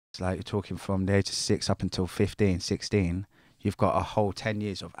It's like you're talking from the age of 6 up until 15, 16. You've got a whole 10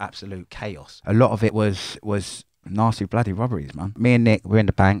 years of absolute chaos. A lot of it was nasty bloody robberies, man. Me and Nick, we're in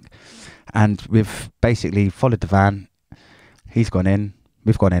the bank, and we've basically followed the van. He's gone in.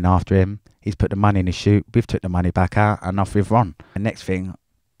 We've gone in after him. He's put the money in his chute. We've took the money back out, and off we've run. The next thing,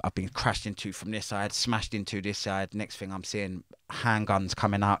 I've been crashed into from this side, smashed into this side. Next thing, I'm seeing handguns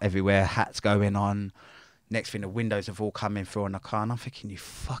coming out everywhere, hats going on. Next thing, the windows have all coming through on the car, and I'm thinking, you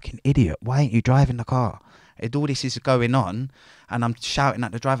fucking idiot, why ain't you driving the car? All this is going on, and I'm shouting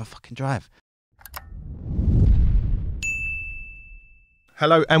at the driver, fucking drive.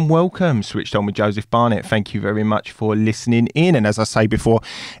 Hello and welcome, Switched On with Joseph Barnett. Thank you very much for listening in. And as I say before,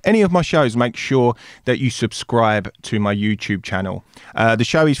 any of my shows, make sure that you subscribe to my YouTube channel. The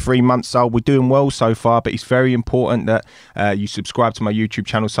show is 3 months old. We're doing well so far, but it's very important that you subscribe to my YouTube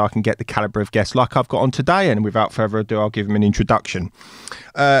channel so I can get the caliber of guests like I've got on today. And without further ado, I'll give him an introduction.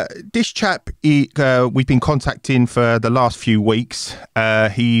 This chap, we've been contacting for the last few weeks.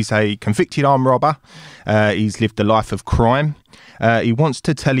 He's a convicted armed robber. He's lived a life of crime. He wants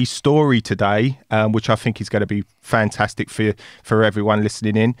to tell his story today, which I think is going to be fantastic for everyone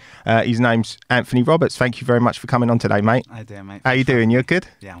listening in. His name's Anthony Roberts. Thank you very much for coming on today, mate. How you doing, mate? How you doing? You're good?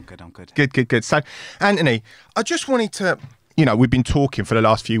 Yeah, I'm good, I'm good. Good. So, Anthony, I just wanted to, we've been talking for the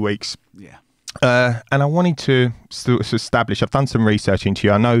last few weeks. Yeah. And I wanted to sort of establish, I've done some research into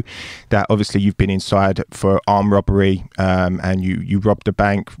you. I know that obviously you've been inside for armed robbery, and you robbed a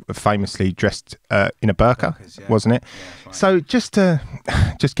bank famously dressed in a burqa, Yeah. wasn't it? Yeah, right. So just to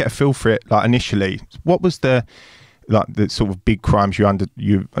get a feel for it, like initially, what was the sort of big crimes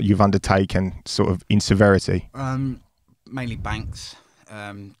you've undertaken sort of in severity? Mainly banks.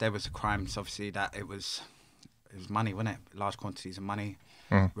 There was crimes, obviously, that it was money, wasn't it? Large quantities of money.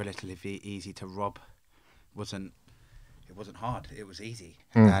 Relatively easy to rob. It wasn't hard, it was easy.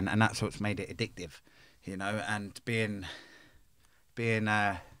 And that's what's made it addictive, and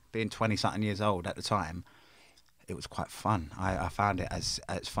being 20 something years old at the time, it was quite fun. I found it as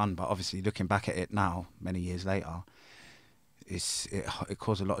fun, but obviously looking back at it now many years later, it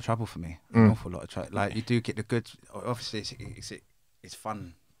caused a lot of trouble for me, an awful lot of trouble. Like, you do get the good, obviously it's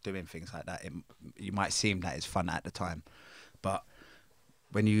fun doing things like that. You might seem that it's fun at the time, but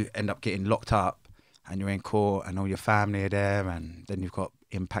when you end up getting locked up and you're in court and all your family are there, and then you've got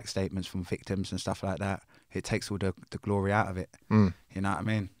impact statements from victims and stuff like that, it takes all the glory out of it. You know what I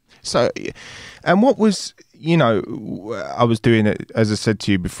mean? So, and what was, I was doing it, as I said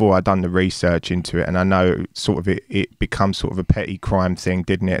to you before, I'd done the research into it, and I know sort of it becomes sort of a petty crime thing,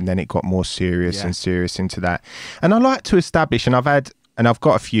 didn't it? And then it got more serious and serious into that. And I like to establish, and I've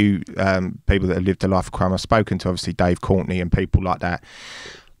got a few people that have lived a life of crime. I've spoken to, obviously, Dave Courtney and people like that.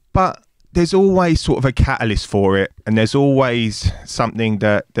 But there's always sort of a catalyst for it, and there's always something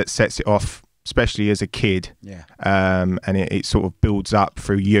that sets it off, especially as a kid. Yeah. And it sort of builds up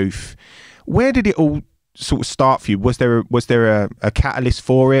through youth. Where did it all sort of start for you? Was there a catalyst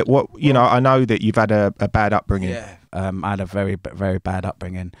for it? I know that you've had a bad upbringing. Yeah. I had a very, very bad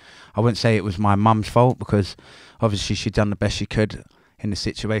upbringing. I wouldn't say it was my mum's fault, because obviously she'd done the best she could in the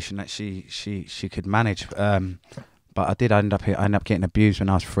situation that she could manage. But I did end up getting abused when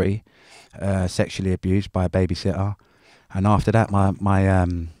I was 3, sexually abused by a babysitter, and after that my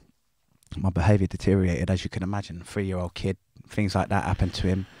behaviour deteriorated, as you can imagine. 3-year-old kid, things like that happened to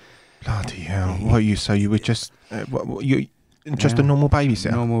him. Bloody hell! So you were just a normal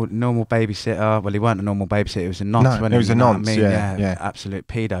babysitter? Normal babysitter. Well, he weren't a normal babysitter. He was a nonce. No, it was a nonce. Yeah. Absolute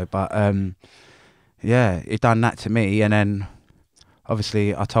pedo. But he done that to me, and then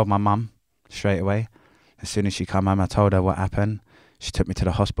obviously I told my mum straight away. As soon as she come home, I told her what happened. She took me to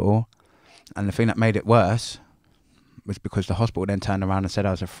the hospital, and the thing that made it worse was because the hospital then turned around and said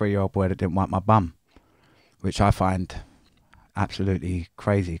I was a 3-year-old boy that didn't wipe my bum, which I find absolutely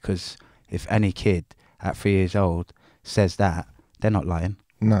crazy, because if any kid at 3 years old says that, they're not lying.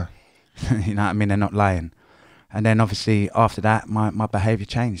 No. You know what I mean? They're not lying. And then obviously after that, my behaviour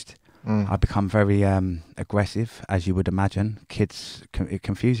changed. I become very aggressive, as you would imagine. It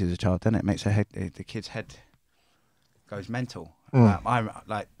confuses a child, doesn't it? It makes the kid's head goes mental.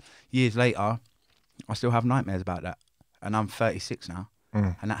 Like years later, I still have nightmares about that, and I'm 36 now,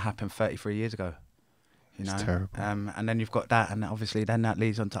 and that happened 33 years ago. It's terrible. And then you've got that, and obviously then that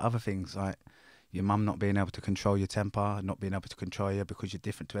leads on to other things, like your mum not being able to control your temper, not being able to control you because you're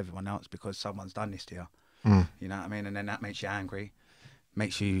different to everyone else because someone's done this to you. You know what I mean? And then that makes you angry,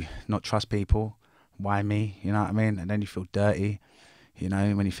 makes you not trust people. Why me? You know what I mean? And then you feel dirty.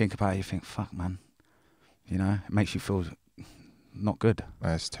 When you think about it, you think, fuck, man. It makes you feel not good.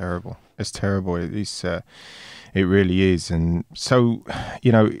 That's terrible. It's terrible. It really is. And so,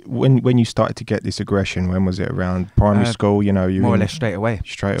 you know, when you started to get this aggression, when was it? Around primary school? You know, you more or less straight away.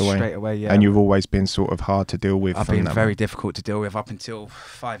 Straight away. Straight away, yeah. And you've always been sort of hard to deal with. I've been very difficult to deal with up until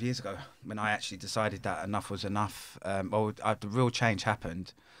 5 years ago, when I actually decided that enough was enough. The real change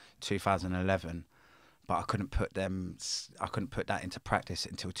happened 2011, but I couldn't put that into practice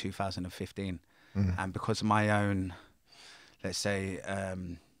until 2015. And because of my own, let's say,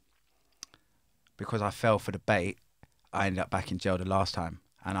 because I fell for the bait, I ended up back in jail the last time,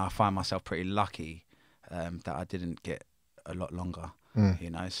 and I find myself pretty lucky that I didn't get a lot longer.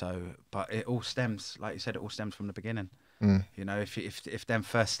 You know, so but it all stems, like you said, it all stems from the beginning. You know, if them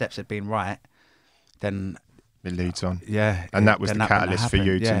first steps had been right, then it leads on. Yeah, and that was the catalyst for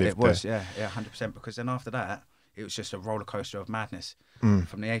you to live. It was, yeah, 100%. Because then after that, it was just a roller coaster of madness.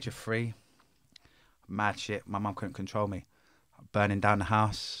 From the age of 3, mad shit. My mum couldn't control me. Burning down the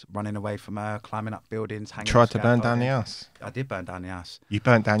house, running away from her, climbing up buildings, hanging. Tried to burn down the house. I did burn down the house. You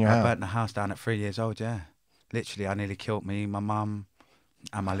burnt down your house? I burnt the house down at 3 years old. Yeah, literally, I nearly killed me, my mum,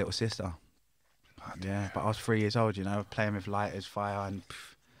 and my little sister. Yeah, but I was 3 years old, you know, playing with lighters, fire, and.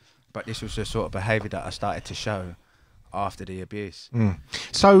 But this was the sort of behaviour that I started to show after the abuse.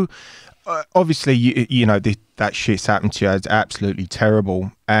 So, obviously, you know, that shit's happened to you. It's absolutely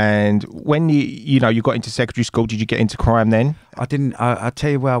terrible. And when you got into secondary school, did you get into crime then? I didn't. I'll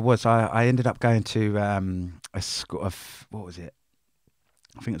tell you where I was. I ended up going to a school of, what was it?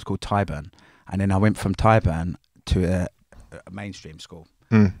 I think it was called Tyburn. And then I went from Tyburn to a mainstream school.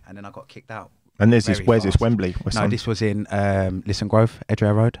 And then I got kicked out. And where's this, Wembley? No, this was in Lisson Grove,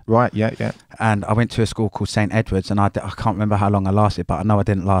 Edgware Road. Right, yeah. And I went to a school called St Edward's, and I can't remember how long I lasted, but I know I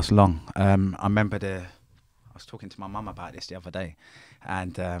didn't last long. I remember I was talking to my mum about this the other day,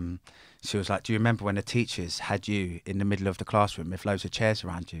 and she was like, do you remember when the teachers had you in the middle of the classroom with loads of chairs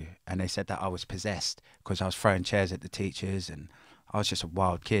around you? And they said that I was possessed because I was throwing chairs at the teachers, and I was just a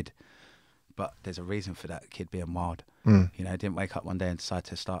wild kid. But there's a reason for that kid being wild. You know, I didn't wake up one day and decide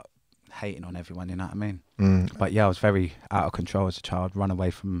to start hating on everyone, you know what I mean? But yeah, I was very out of control as a child, run away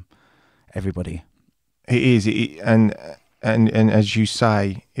from everybody. It is, and as you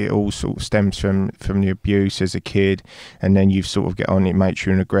say, it all sort of stems from the abuse as a kid, and then you've sort of get on, it makes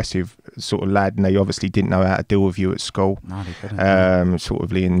you an aggressive sort of lad, and they obviously didn't know how to deal with you at school. No, they couldn't. Sort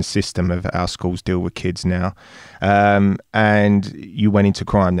of in the system of how schools deal with kids now. And you went into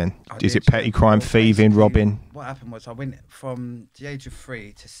crime then? Is it petty crime, thieving, robbing? What happened was I went from the age of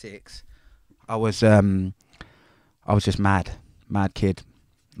 3 to 6. I was just mad kid.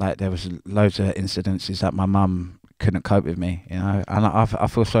 Like, there was loads of incidences that my mum couldn't cope with me, you know, and I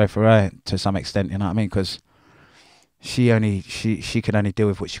feel sorry for her to some extent, you know what I mean, because she could only deal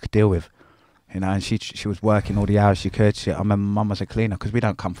with what she could deal with, you know, and she was working all the hours she could. I remember mum was a cleaner, because we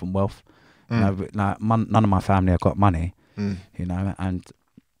don't come from wealth, you know, like none of my family have got money, you know, and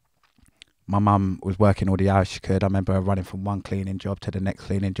my mum was working all the hours she could. I remember her running from one cleaning job to the next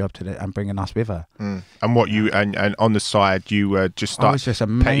cleaning job and bringing us with her. And what you and on the side you just I was just a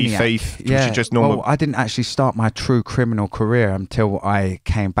petty maniac. thief. Yeah. Was just normal? Well, I didn't actually start my true criminal career until I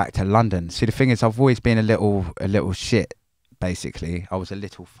came back to London. See, the thing is, I've always been a little shit. Basically, I was a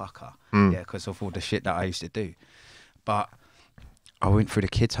little fucker. Yeah, because of all the shit that I used to do. But I went through the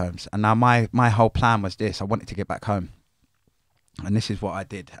kids' homes, and now my whole plan was this: I wanted to get back home. And this is what I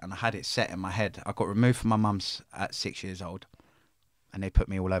did, and I had it set in my head. I got removed from my mum's at 6 years old, and they put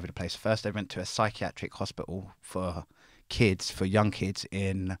me all over the place. First, they went to a psychiatric hospital for young kids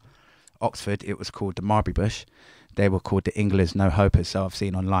in Oxford. It was called the Marbury Bush. They were called the Englers No Hopers, so I've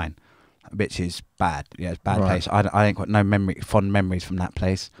seen online, which is bad. Yeah, it's a bad place. I ain't got no fond memories from that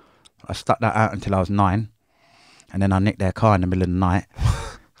place. I stuck that out until I was 9, and then I nicked their car in the middle of the night.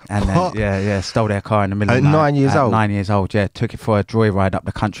 And then, stole their car in the middle of the night. 9 years old? 9 years old, yeah. Took it for a joyride up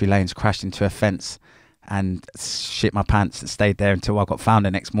the country lanes, crashed into a fence and shit my pants and stayed there until I got found the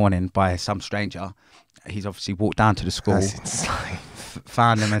next morning by some stranger. He's obviously walked down to the school. That's insane.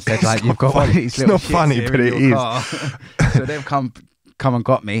 Found him and said, like, you've got one of these little shits funny, here but in it your is. car. So they've come and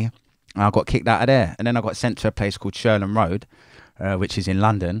got me, and I got kicked out of there. And then I got sent to a place called Sherland Road, which is in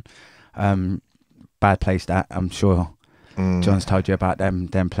London. Bad place that, I'm sure. John's told you about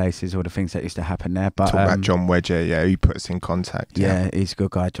them places, all the things that used to happen there. But talk about John Wedger, yeah, he put us in contact. Yeah, he's a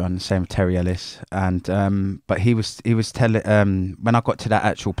good guy, John. Same with Terry Ellis, and but he was telling when I got to that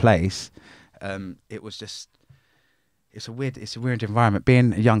actual place, it was just it's a weird environment.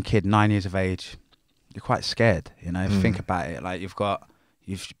 Being a young kid, 9 years of age, you're quite scared. You know, think about it. Like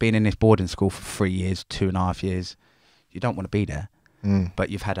you've been in this boarding school for 3 years, 2.5 years. You don't want to be there. But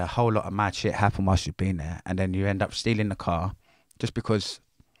you've had a whole lot of mad shit happen whilst you've been there, and then you end up stealing the car, just because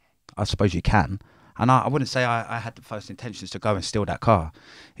I suppose you can. And I wouldn't say I had the first intentions to go and steal that car.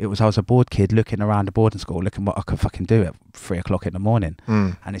 It was I was a bored kid looking around the boarding school, looking what I could fucking do at 3 o'clock in the morning.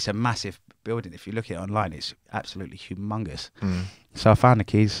 And it's a massive building. If you look at it online, it's absolutely humongous. So I found the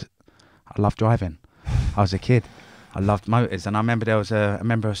keys. I loved driving. I was a kid. I loved motors. And I remember there was a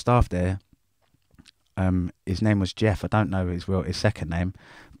member of staff there. His name was Jeff. I don't know his second name,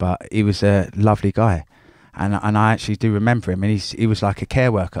 but he was a lovely guy. And I actually do remember him. And he was like a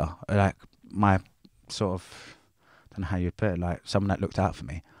care worker, like my sort of, I don't know how you'd put it, like someone that looked out for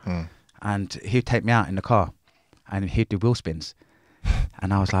me. And he'd take me out in the car and he'd do wheel spins.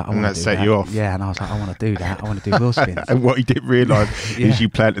 And I was like, I want to do set that. you off. Yeah, and I was like, I want to do that. I want to do wheel spins. And what you didn't realise is you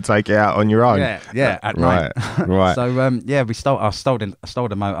planned to take it out on your own. Yeah, at night. Right. So I stole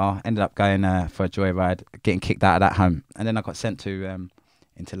the motor. Ended up going for a joyride, getting kicked out of that home, and then I got sent to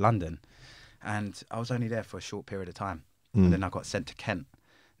into London, and I was only there for a short period of time. And then I got sent to Kent.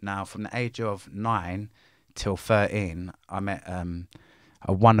 Now, from the age of 9 till 13, I met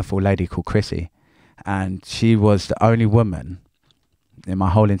a wonderful lady called Chrissy, and she was the only woman in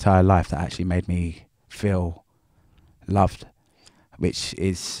my whole entire life that actually made me feel loved, which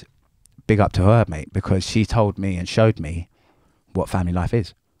is big up to her, mate, because she told me and showed me what family life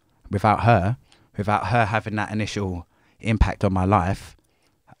is. Without her having that initial impact on my life,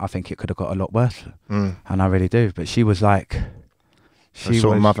 I think it could have got a lot worse. And I really do. But she was like, she was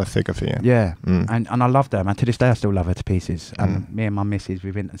a mother figure for you. Yeah. And I loved her, man. To this day I still love her to pieces. And me and my missus, we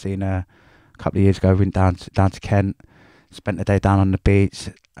went and seen her a couple of years ago. We went down to Kent, spent the day down on the beach,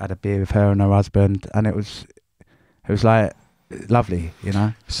 had a beer with her and her husband, and it was like lovely, you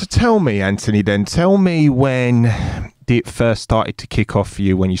know. So tell me, Anthony, then tell me when it first started to kick off for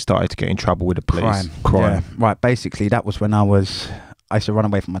you, when you started to get in trouble with the police. Crime. Yeah. Right, basically that was when I used to run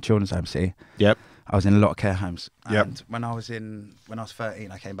away from my children's home. See, yep, I was in a lot of care homes. Yep. And when I was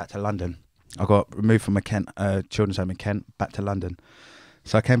 13, I came back to London. I got removed from a children's home in Kent, back to London.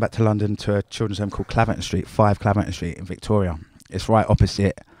 So I came back to London to a children's home called 5 Claverton Street in Victoria. It's right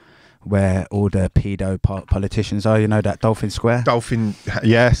opposite where all the pedo politicians are, you know, that Dolphin Square?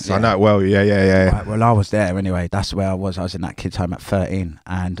 Yes, yeah. I know it well, yeah. Right, well, I was there anyway. That's where I was. I was in that kid's home at 13,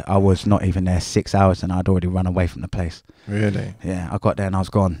 and I was not even there 6 hours, and I'd already run away from the place. Really? Yeah, I got there and I was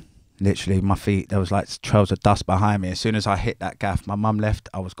gone. Literally, my feet, there was like trails of dust behind me. As soon as I hit that gaff, my mum left,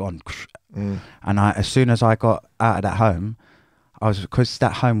 I was gone. And as soon as I got out of that home, because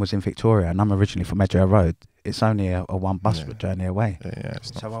that home was in Victoria and I'm originally from Edgware Road, it's only a one bus journey away. Yeah,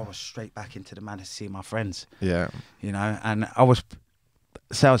 so I was straight back into the Manor to see my friends. Yeah. You know, and I was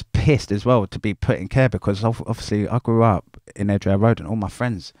pissed as well to be put in care, because obviously I grew up in Edgware Road and all my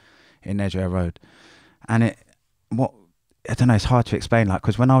friends in Edgware Road. And I don't know, it's hard to explain, like,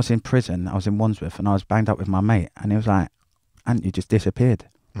 because when I was in prison, I was in Wandsworth and I was banged up with my mate, and he was like, "And you just disappeared."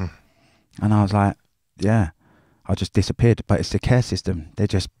 And I was like, "Yeah, I just disappeared." But it's the care system. They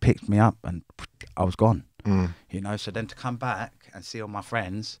just picked me up and I was gone. You know, so then to come back and see all my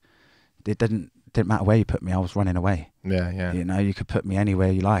friends, it didn't matter where you put me, I was running away. Yeah. You know, you could put me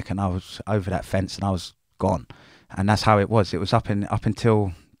anywhere you like, and I was over that fence and I was gone. And that's how it was. It was up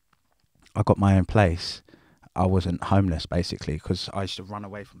until I got my own place. I wasn't homeless, basically, because I used to run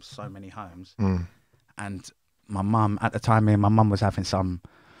away from so many homes. And my mum, at the time, my mum was having some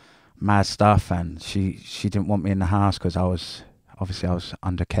mad stuff, and she didn't want me in the house because I was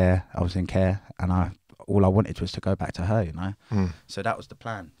under care. I was in care, and all I wanted was to go back to her, you know. So that was the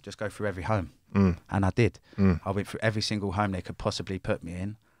plan, just go through every home. And I did. I went through every single home they could possibly put me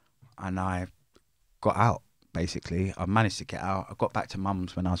in, and I got out, basically. I managed to get out. I got back to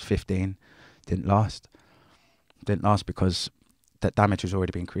mum's when I was 15. Didn't last because that damage was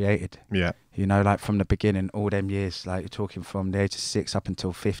already been created. Yeah. You know, like from the beginning, all them years, like you're talking from the age of 6 up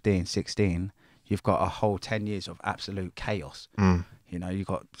until 15, 16, you've got a whole 10 years of absolute chaos. You know, you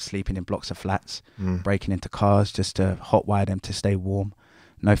got sleeping in blocks of flats, breaking into cars just to hotwire them to stay warm.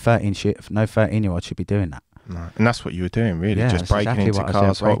 No 13-year-old should be doing that. No. And that's what you were doing, really, just breaking into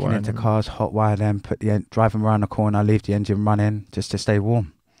cars, hotwire them, drive them around the corner, leave the engine running just to stay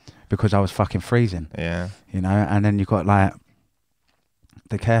warm, because I was fucking freezing. Yeah. You know, and then you got like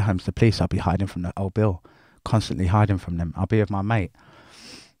the care homes, the police, I'll be hiding from the old Bill, constantly hiding from them. I'll be with my mate.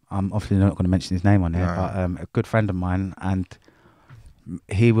 I'm obviously not going to mention his name on here, but a good friend of mine, and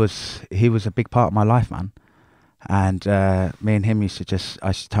he was a big part of my life, man. And me and him I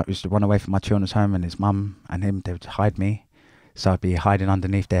used to run away from my children's home, and his mum and him, they would hide me. So I'd be hiding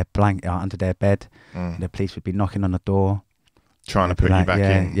underneath their blanket, under their bed. The police would be knocking on the door, trying to put you back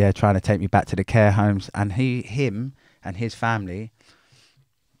in. Yeah, trying to take me back to the care homes. And him and his family,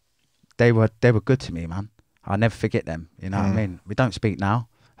 they were good to me, man. I'll never forget them. You know what I mean? We don't speak now,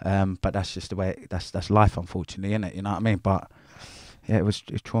 but that's just the way. That's life, unfortunately, isn't it? You know what I mean? But yeah, it was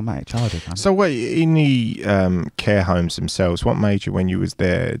a traumatic childhood, man. So, wait, in the care homes themselves, what made you when you was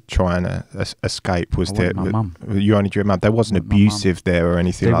there trying to escape? Was there my mum? You only your mum? There wasn't abusive there or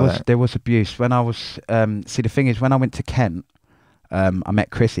anything like that. There was abuse when I was. See, the thing is, when I went to Kent, I met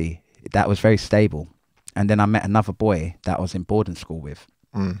Chrissy. That was very stable, and then I met another boy that I was in boarding school with.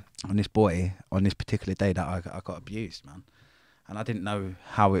 And this boy, on this particular day, that I got abused, man, and I didn't know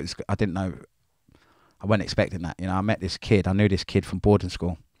how it was. I didn't know. I wasn't expecting that. You know, I met this kid. I knew this kid from boarding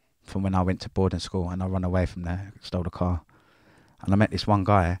school, from when I went to boarding school, and I ran away from there, stole the car, and I met this one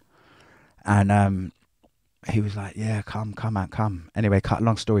guy, and he was like, "Yeah, come, man, come." Anyway, cut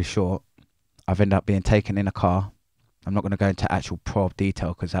long story short, I've ended up being taken in a car. I'm not going to go into actual prob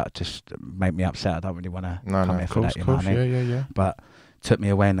detail because that just made me upset. I don't really want to come here for that. You know what I mean? Yeah. But took me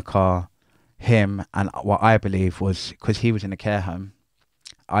away in the car, him, and what I believe was, because he was in a care home,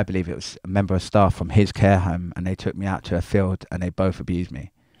 I believe it was a member of staff from his care home, and they took me out to a field and they both abused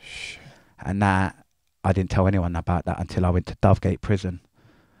me. Shit. And that, I didn't tell anyone about that until I went to Dovegate prison,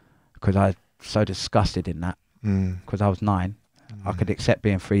 because I was so disgusted in that, because I was 9. I could accept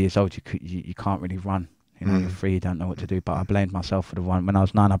being 3 years old. You can't really run. You know, you're 3, you don't know what to do. But I blamed myself for the one. When I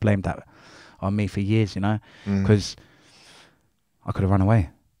was 9, I blamed that on me for years, you know, because I could have run away,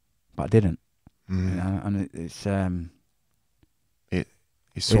 but I didn't. You know, and it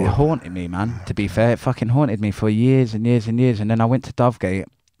haunted me, man. To be fair, it fucking haunted me for years and years and years. And then I went to Dovegate,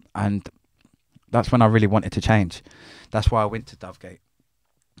 and that's when I really wanted to change. That's why I went to Dovegate.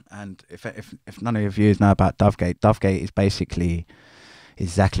 And if none of you know about Dovegate, Dovegate is basically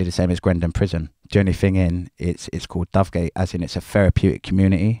exactly the same as Grendon Prison. The only thing it's called Dovegate, as in it's a therapeutic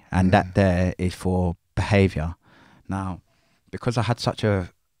community, and that there is for behaviour. Now, because I had such a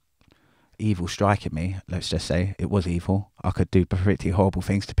evil strike in me, let's just say it was evil, I could do pretty horrible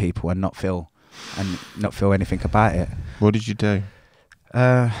things to people and not feel anything about it. What did you do?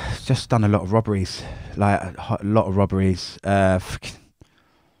 Just done a lot of robberies, like a lot of robberies.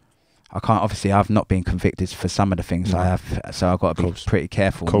 I can't, obviously I've not been convicted for some of the things I have, so I've got to be pretty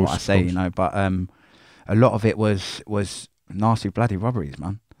careful what I say, you know, but a lot of it was nasty bloody robberies,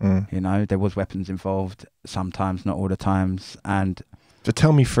 man. You know, there was weapons involved sometimes, not all the times. And so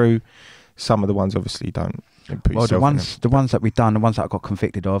tell me through some of the ones. Obviously you don't put well, yourself the ones that we've done, the ones that I got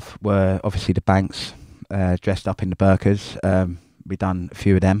convicted of were obviously the banks, dressed up in the burqas. We done a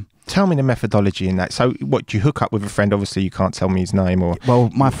few of them. Tell me the methodology in that. So what, do you hook up with a friend? Obviously you can't tell me his name. Or well,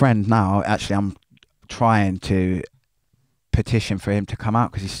 my friend now, actually I'm trying to petition for him to come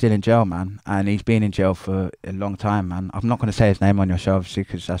out, because he's still in jail, man, and he's been in jail for a long time, man. I'm not going to say his name on your show, obviously,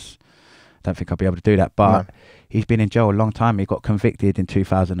 because I don't think I'll be able to do that, but he's been in jail a long time. He got convicted in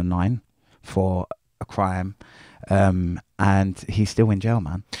 2009 for a crime, and he's still in jail,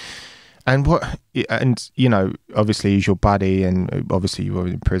 man. And what, and you know, obviously he's your buddy, and obviously you were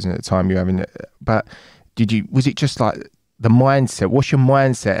in prison at the time. But was it just like the mindset? What's your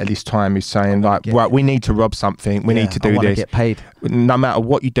mindset at this time? Is saying like, right, we need to rob something, we need to do this, get paid, no matter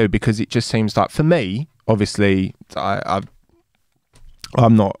what you do, because it just seems like, for me, obviously,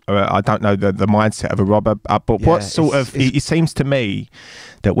 I'm not, I don't know the mindset of a robber, but what sort of, it seems to me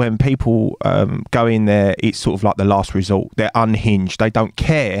that when people go in there, it's sort of like the last resort. They're unhinged. They don't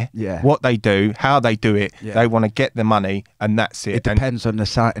care what they do, how they do it. They want to get the money, and that's it. It depends on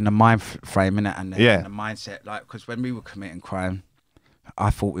the mind frame, innit, and the mindset. Like, because when we were committing crime, I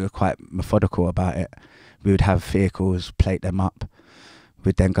thought we were quite methodical about it. We would have vehicles, plate them up.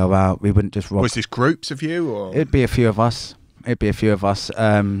 We'd then go out. We wouldn't just rob. Was this groups of you, or? It'd be a few of us.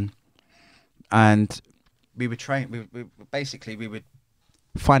 And we would train. We would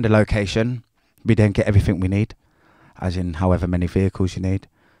find a location. We then get everything we need, as in however many vehicles you need.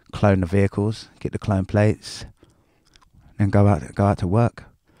 Clone the vehicles, get the clone plates, and go out to work.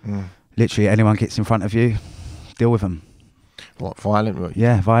 Literally, anyone gets in front of you, deal with them. What, violent?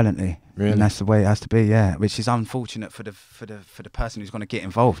 Yeah, violently. Really? And that's the way it has to be. Yeah, which is unfortunate for the person who's going to get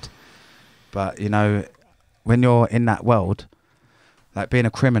involved. But you know, when you're in that world, like being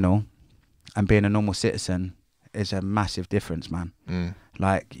a criminal and being a normal citizen is a massive difference, man.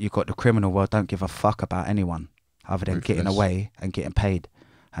 Like, you've got the criminal world, don't give a fuck about anyone other than getting away and getting paid.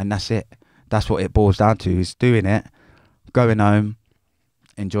 And that's it. That's what it boils down to, is doing it, going home,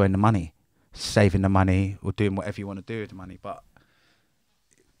 enjoying the money, saving the money, or doing whatever you want to do with the money. But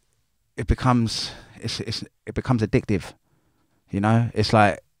it becomes addictive, you know? It's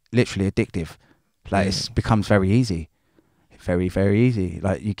like literally addictive. Like, it becomes very easy. Very, very easy.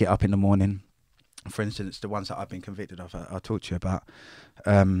 Like, you get up in the morning, for instance, the ones that I've been convicted of, I'll talk to you about.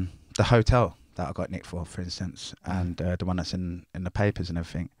 The hotel, that I got nicked for instance, and the one that's in the papers and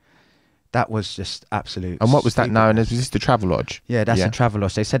everything. That was just absolute. And what was that known as? stupidness. Was this the travel lodge? Yeah, that's a travel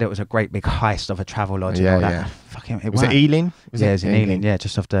lodge. They said it was a great big heist of a travel lodge. Yeah, and all yeah. that. Fucking, Was it Ealing? Yeah, it was in Ealing. Yeah,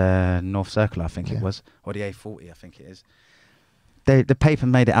 just off the North Circle, I think it was, or the A40, I think it is. The paper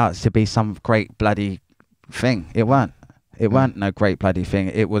made it out to be some great bloody thing. It weren't. It weren't no great bloody thing.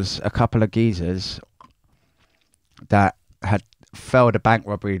 It was a couple of geezers that had failed a bank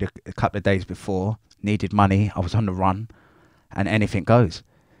robbery a couple of days before, needed money. I was on the run, and anything goes.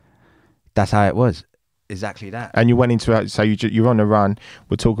 That's how it was. Exactly that. And you went into so you're on the run.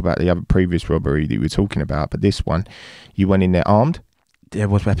 We'll talk about the other previous robbery that you were talking about, but this one, you went in there armed. There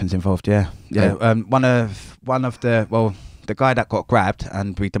was weapons involved. Yeah. One of the guy that got grabbed,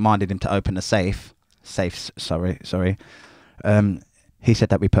 and we demanded him to open the safes. Sorry. He said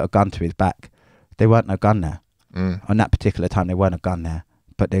that we put a gun to his back. There weren't no gun there. On that particular time. There weren't a gun there,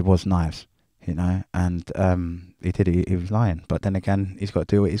 but there was knives. You know, and he was lying. But then again, he's got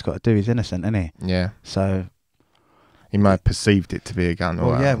to do what he's got to do. He's innocent, isn't he? Yeah. So he might have perceived it to be a gun.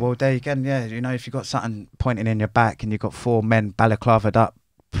 Well, yeah. Well, there again, yeah. You know, if you got something pointing in your back and you've got 4 men balaclavaed up,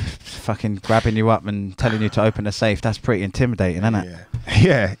 fucking grabbing you up and telling you to open a safe, that's pretty intimidating, isn't it?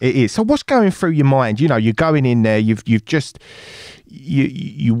 Yeah, it is. So what's going through your mind? You know, you're going in there. You've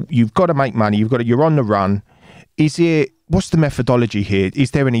got to make money. You're on the run. What's the methodology here?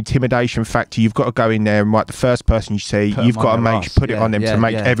 Is there an intimidation factor? You've got to go in there and, right, the first person you see, you've got to put it on them to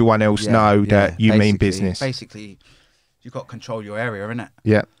make everyone else know that you mean business. Basically, you've got to control your area, innit?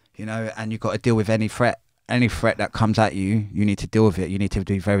 Yeah. You know, and you've got to deal with any threat. Any threat that comes at you, you need to deal with it. You need to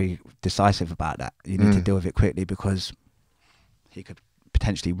be very decisive about that. You need to deal with it quickly, because he could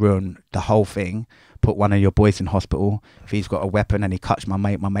potentially ruin the whole thing, put one of your boys in hospital. If he's got a weapon and he cuts my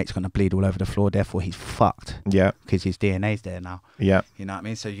mate's going to bleed all over the floor, therefore he's fucked. Yeah. Because his DNA's there now. Yeah. You know what I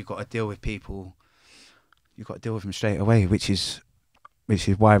mean? So you've got to deal with people, you've got to deal with them straight away, which is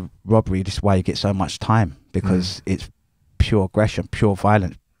why robbery, this is why you get so much time, because it's pure aggression, pure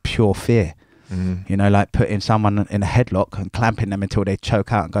violence, pure fear. You know, like putting someone in a headlock and clamping them until they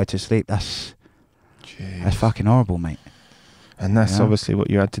choke out and go to sleep. That's fucking horrible, mate. And that's obviously what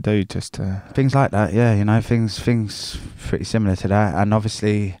you had to do, just to... Things like that, yeah, you know, things pretty similar to that. And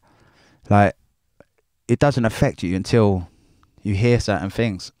obviously, like, it doesn't affect you until you hear certain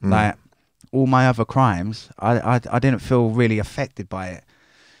things. Like, all my other crimes, I didn't feel really affected by it.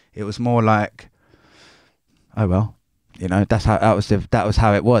 It was more like, oh well, you know, that was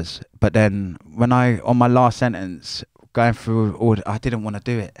how it was. But then when on my last sentence, going through all, I didn't want to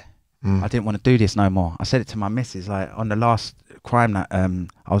do it. I didn't want to do this no more. I said it to my missus, like, on the last crime that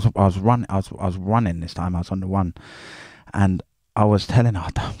I was running this time. I was on the run, and I was telling her,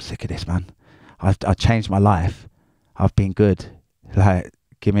 I'm sick of this, man. I changed my life. I've been good. Like,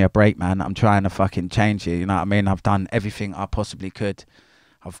 give me a break, man. I'm trying to fucking change it. You know what I mean? I've done everything I possibly could.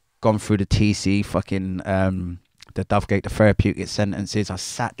 I've gone through the TC, fucking the Dovegate, the therapeutic sentences. I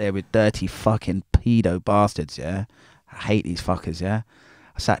sat there with dirty fucking pedo bastards. Yeah, I hate these fuckers. Yeah.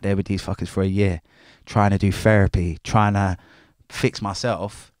 I sat there with these fuckers for a year, trying to do therapy, trying to fix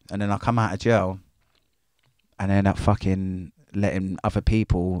myself, and then I come out of jail and end up fucking letting other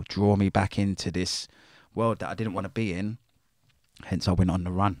people draw me back into this world that I didn't want to be in. Hence, I went on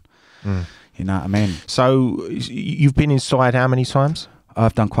the run. You know what I mean? So, you've been inside how many times?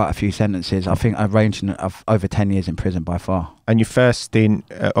 I've done quite a few sentences. I think I've ranged of over 10 years in prison by far. And your first stint,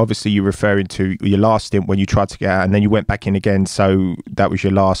 obviously you're referring to your last stint when you tried to get out, and then you went back in again. So that was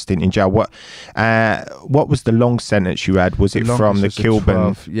your last stint in jail. What was the long sentence you had? Was it from the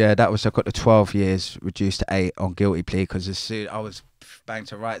Kilburn? Yeah, that was, I got the 12 years reduced to 8 on guilty plea, because as soon I was banged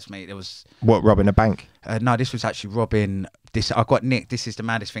to rights, mate. There was... What, robbing a bank? No, this was actually robbing... I got nicked. This is the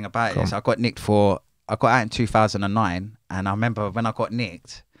maddest thing about it. I got nicked for... I got out in 2009, and I remember when I got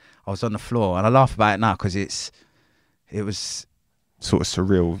nicked, I was on the floor, and I laugh about it now because it was sort of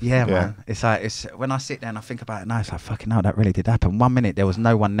surreal. Yeah, man. It's like, when I sit there and I think about it now, it's like, fucking hell, that really did happen. 1 minute there was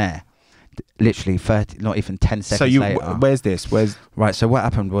no one there, literally 30, not even 10 seconds later. Where's this? Right. So what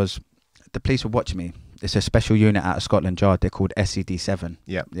happened was, the police were watching me. It's a special unit out of Scotland Yard. They're called SCD7.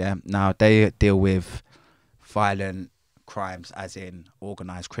 Yeah. Yeah. Now they deal with violent crimes, as in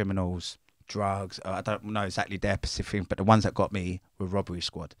organised criminals, drugs. I don't know exactly their specific, but the ones that got me were robbery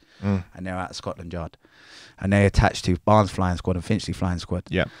squad, and they're out of Scotland Yard, and they're attached to Barnes Flying Squad and Finchley Flying Squad.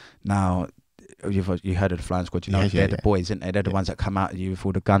 Yeah. Now, you heard of the Flying Squad? You know, they're the boys, isn't they? They're the ones that come out at you with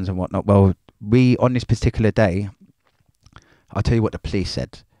all the guns and whatnot. Well, on this particular day, I'll tell you what the police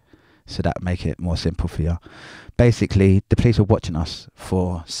said, so that make it more simple for you. Basically, the police were watching us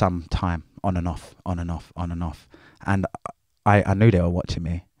for some time, on and off, on and off, on and off, and I knew they were watching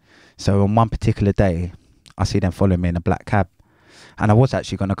me. So on one particular day, I see them following me in a black cab, and I was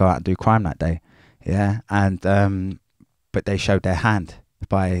actually going to go out and do crime that day, yeah. And but they showed their hand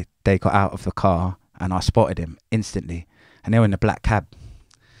they got out of the car, and I spotted him instantly, and they were in a black cab.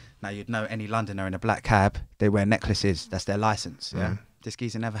 Now you'd know any Londoner in a black cab, they wear necklaces. That's their license, yeah. This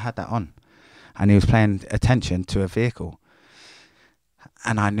geezer never had that on, and he was paying attention to a vehicle.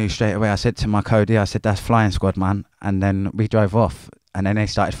 And I knew straight away. I said to my Cody, I said, that's flying squad, man. And then we drove off, and then they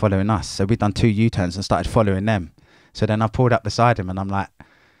started following us. So we'd done 2 U-turns and started following them. So then I pulled up beside him, and I'm like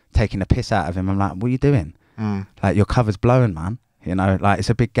taking the piss out of him. I'm like, what are you doing? Like, your cover's blowing, man. You know, like,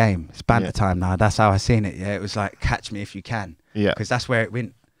 it's a big game. It's banter time now. That's how I seen it. Yeah, it was like, catch me if you can. Yeah. Because that's where it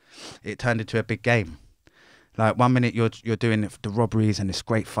went. It turned into a big game. Like, 1 minute you're doing the robberies, and it's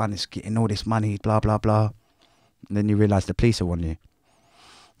great fun. It's getting all this money, blah, blah, blah. And then you realise the police are on you.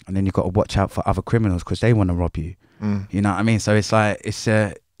 And then you've got to watch out for other criminals because they want to rob you. You know what I mean? So it's like, it's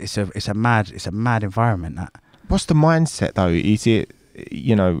a mad environment. That. What's the mindset though? Is it,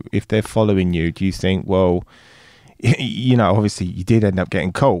 you know, if they're following you, do you think, well, you know, obviously you did end up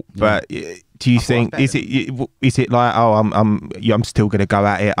getting caught, but do you think, is it like, oh, I'm still going to go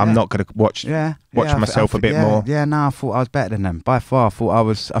at it. I'm not going to watch myself a bit more. Yeah, no, I thought I was better than them by far. I thought I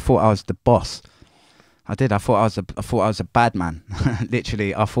was the boss. I did. I thought I was a bad man.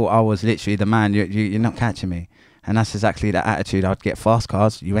 Literally, I thought I was literally the man. You're not catching me, and that's exactly the attitude. I'd get fast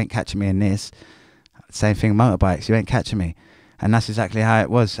cars. You ain't catching me in this. Same thing, motorbikes. You ain't catching me, and that's exactly how it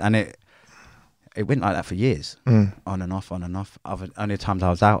was. And it went like that for years, on and off, on and off. Only times I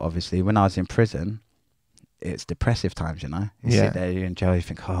was out, obviously. When I was in prison, it's depressive times. You know, you sit there, you're in jail, you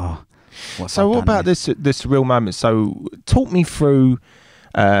think, oh, what's so? What about this real moment? So, talk me through.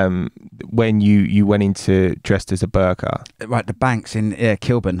 When you went into dressed as a burqa, right? The banks in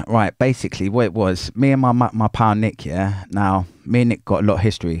Kilburn, right? Basically, what it was, me and my pal Nick. Yeah, now me and Nick got a lot of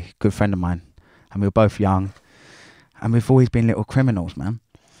history. Good friend of mine, and we were both young, and we've always been little criminals, man.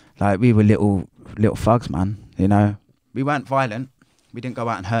 Like, we were little thugs, man. You know, we weren't violent. We didn't go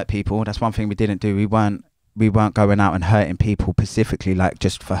out and hurt people. That's one thing we didn't do. We weren't going out and hurting people specifically, like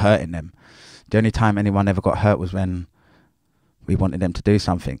just for hurting them. The only time anyone ever got hurt was when we wanted them to do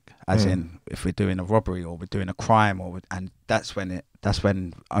something, as in if we're doing a robbery or we're doing a crime, and that's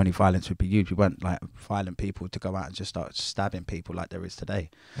when only violence would be used. We weren't like violent people to go out and just start stabbing people like there is today.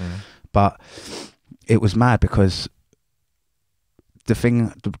 But it was mad because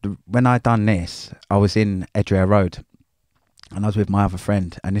when I done this, I was in Edgware Road, and I was with my other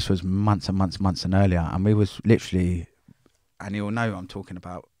friend, and this was months and earlier, and we was literally, and you'll know I'm talking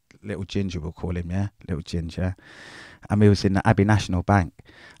about Little Ginger, we'll call him, yeah, Little Ginger. And we was in the Abbey National Bank,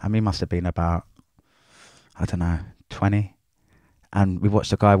 and we must have been about, I don't know, 20. And we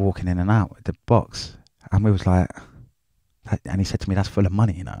watched a guy walking in and out the box, and we was like, and he said to me, that's full of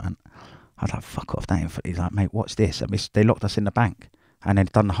money, you know. And I was like, fuck off, that ain't full. He's like, mate, what's this? And they locked us in the bank, and then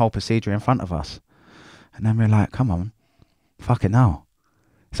done the whole procedure in front of us. And then we were like, come on, fucking hell.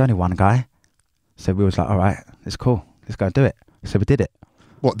 It's only one guy. So we was like, all right, it's cool. Let's go do it. So we did it.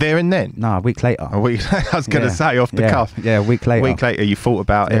 What, there and then? No, a week later. I was going to say, off the cuff. Yeah, a week later. A week later, you thought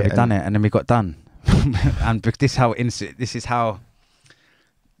about it. We done it, and then we got done. And this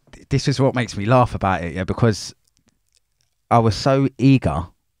is what makes me laugh about it, yeah, because I was so eager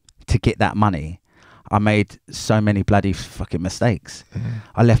to get that money. I made so many bloody fucking mistakes.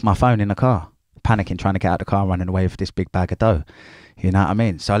 I left my phone in the car, panicking, trying to get out of the car, running away with this big bag of dough. You know what I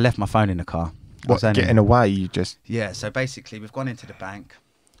mean? So I left my phone in the car. What, getting away, you just... Yeah, so basically, we've gone into the bank.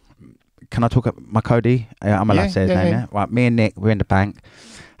 Can I talk about my Cody? I'm allowed to say his name, yeah? Right, me and Nick, we're in the bank,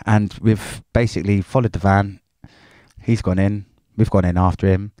 and we've basically followed the van. He's gone in. We've gone in after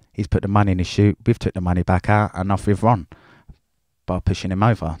him. He's put the money in his chute. We've took the money back out, and off we've run by pushing him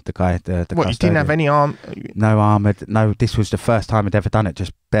over. The guy, the what, custodian. You didn't have any arm? No armoured. No, this was the first time I'd ever done it.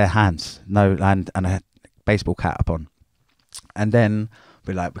 Just bare hands. No, and a baseball cap upon. And then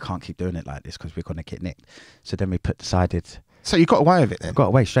we're like, we can't keep doing it like this because we're going to get nicked. So then we decided... So you got away with it then? Got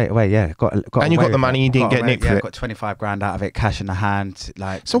away straight away, yeah. And you got the money, you didn't get nicked for it? I got 25 grand out of it, cash in the hand.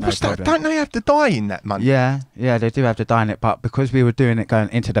 Like, so what's that? Don't they have to die in that money? Yeah, they do have to die in it. But because we were doing it going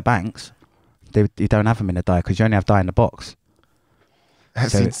into the banks, you don't have them in the die because you only have die in the box.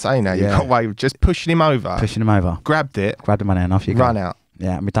 That's insane now. You got away with just pushing him over. Grabbed the money and off you go. Run out.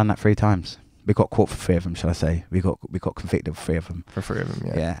 Yeah, and we've done that 3 times. We got caught for 3 of them, shall I say. We got convicted for 3 of them. For 3 of them,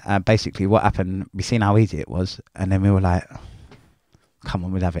 yeah. Yeah, and basically what happened, we seen how easy it was, and then we were like, come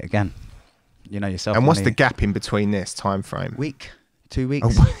on, we'll have it again. You know yourself. And what's the gap in between this time frame? 2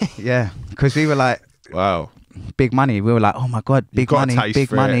 weeks. Yeah, because we were like, wow, big money. We were like, oh my God, big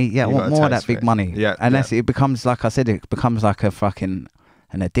money. Yeah, I want more of that big money. Yeah. And it becomes, like I said, it becomes like a fucking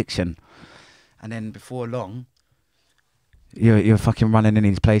an addiction. And then before long, you're fucking running in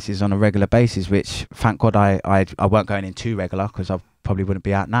these places on a regular basis, which thank God I weren't going in too regular, because I probably wouldn't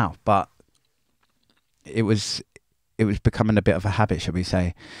be out now. But it was becoming a bit of a habit, shall we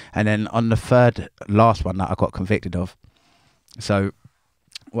say. And then on the third last one that I got convicted of, so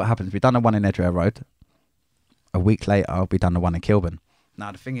what happens, we done the one in Edgware Road. A week later we done the one in Kilburn.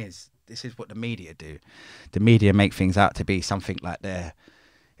 Now the thing is, this is what the media do. The media make things out to be something like it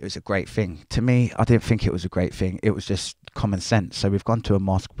was a great thing. To me, I didn't think it was a great thing. It was just common sense. So we've gone to a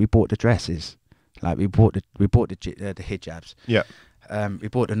mosque, we bought the dresses, like we bought the hijabs. Yeah. We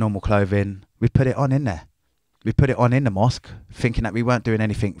bought the normal clothing, we put it on in there. We put it on in the mosque, thinking that we weren't doing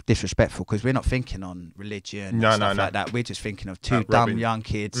anything disrespectful, because we're not thinking on religion and stuff like that. We're just thinking of two dumb young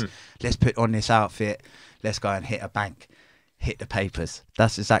kids. Let's put on this outfit. Let's go and hit a bank, hit the papers.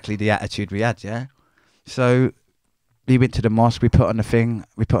 That's exactly the attitude we had, yeah? So we went to the mosque, we put on the thing,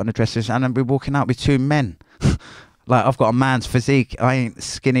 we put on the dresses, and then we're walking out with two men. Like, I've got a man's physique. I ain't a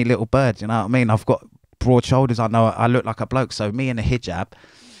skinny little bird, you know what I mean? I've got broad shoulders. I know I look like a bloke. So me in a hijab,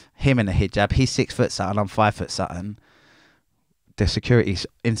 him in a hijab, he's 6 foot something, I'm 5 foot something. The security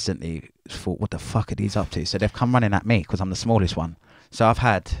instantly thought, what the fuck are these up to? So they've come running at me because I'm the smallest one. So I've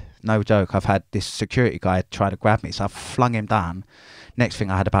had, no joke, I've had this security guy try to grab me. So I've flung him down. Next thing,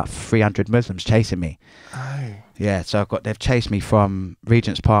 I had about 300 Muslims chasing me. Oh. Yeah, so they've chased me from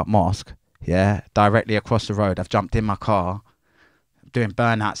Regent's Park Mosque, yeah, directly across the road. I've jumped in my car, doing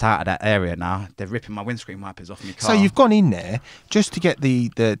burnouts out of that area now. They're ripping my windscreen wipers off my car. So you've gone in there just to get the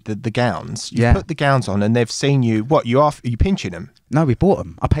gowns. You put the gowns on, and they've seen you. What, are you pinching them? No, we bought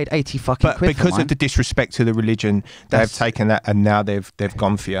them. I paid 80 fucking quid. But because of the disrespect to the religion, they've taken that, and now they've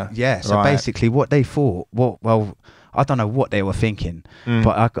gone for you. Yeah. So basically, what they thought, well, I don't know what they were thinking,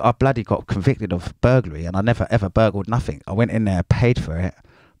 but I bloody got convicted of burglary, and I never ever burgled nothing. I went in there, paid for it,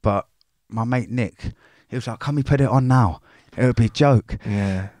 but my mate Nick, he was like, "Can we put it on now? It would be a joke."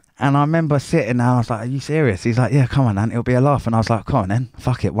 Yeah. And I remember sitting there, I was like, "Are you serious?" He's like, "Yeah, come on, man, it'll be a laugh." And I was like, "Come on then,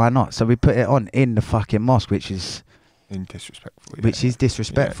 fuck it, why not?" So we put it on in the fucking mosque, which is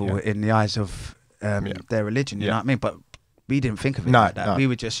disrespectful in the eyes of their religion. You know what I mean? But we didn't think of it like that. We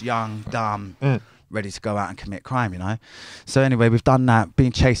were just young, dumb, ready to go out and commit crime, you know. So anyway, we've done that,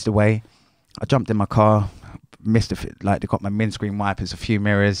 being chased away. I jumped in my car, missed they got my windscreen wipers, a few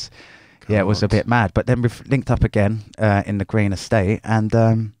mirrors. Yeah, it was a bit mad. But then we've linked up again in the Green Estate, and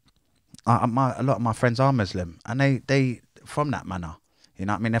a lot of my friends are Muslim, and they from that manor, you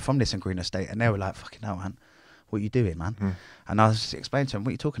know what I mean? They're from this in Green Estate, and they were like, "Fucking hell, man, what are you doing, man?" And I was just explaining to them, "What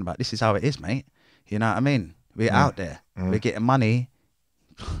are you talking about? This is how it is, mate. You know what I mean? We're out there, we're getting money.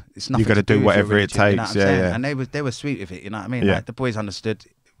 It's nothing. You got to do whatever it takes." You know what I'm saying? And they were sweet with it. You know what I mean? Like, the boys understood.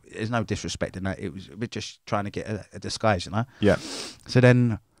 There's no disrespect in that. We're just trying to get a disguise, you know? Yeah. So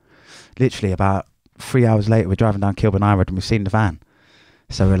then, literally about 3 hours later, we're driving down Kilburn High Road and we've seen the van.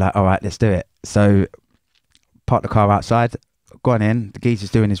 So we're like, all right, let's do it. So park the car outside, gone in, the geezer's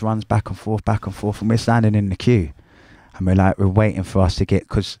doing his runs back and forth, and we're standing in the queue. And we're waiting for us to get,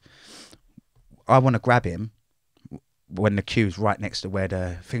 because I want to grab him when the queue's right next to where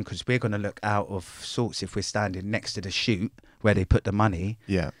the thing, because we're going to look out of sorts if we're standing next to the chute where they put the money.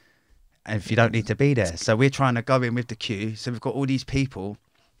 Yeah. And if you don't need to be there. So we're trying to go in with the queue. So we've got all these people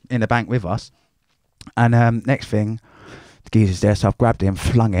in the bank with us, and next thing, the geezer's there, so I've grabbed him,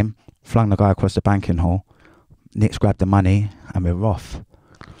 flung the guy across the banking hall. Nick's grabbed the money, and we're off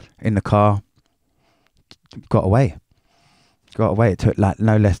in the car. Got away. It took like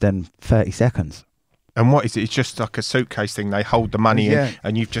no less than 30 seconds. And what is it? It's just like a suitcase thing. They hold the money in,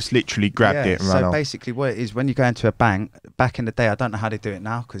 and you've just literally grabbed it and run off. So basically what it is, when you go into a bank, back in the day, I don't know how they do it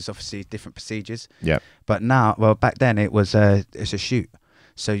now, because obviously different procedures. Yeah. But now, well, back then it's a chute.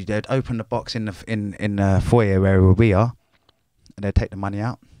 So they'd open the box in the foyer where we are, and they'd take the money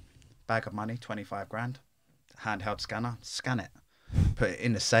out. Bag of money, 25 grand. Handheld scanner, scan it. Put it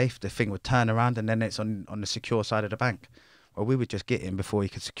in the safe. The thing would turn around, and then it's on the secure side of the bank. Well, we would just get in before he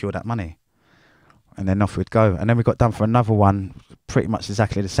could secure that money. And then off we'd go. And then we got done for another one, pretty much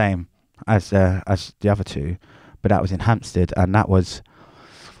exactly the same as the other two. But that was in Hampstead, and it was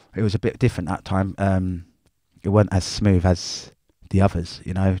a bit different that time. It wasn't as smooth as the others,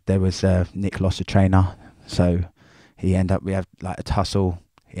 you know. There was Nick lost a trainer, so we had like a tussle.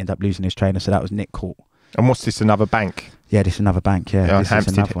 He ended up losing his trainer, so that was Nick caught. And what's this, another bank? Yeah, this is another bank, yeah. This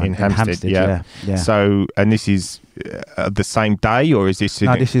Hampstead, is another one. in Hampstead, yeah. So, and this is the same day, or is this...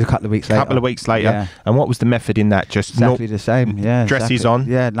 No, this is a couple of weeks later. A couple of weeks later. Yeah. And what was the method in that? Just exactly the same, yeah. Dresses exactly. on?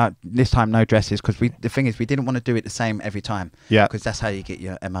 Yeah, no, this time no dresses, because the thing is, we didn't want to do it the same every time. Yeah. Because that's how you get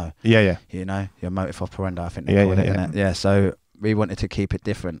your MO. Yeah, yeah. You know, your motive operandi, I think they call it, innit? Yeah, so we wanted to keep it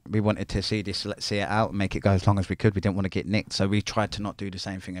different. We wanted to see it out and make it go as long as we could. We didn't want to get nicked, so we tried to not do the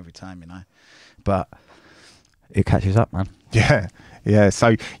same thing every time, you know. But it catches up, man. Yeah.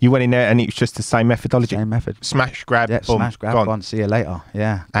 So you went in there and it was just the same methodology. Same method. Smash, grab, Yeah, boom, smash, grab, gone. See you later.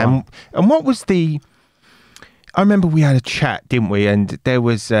 Yeah. And what was the? I remember we had a chat, didn't we? And there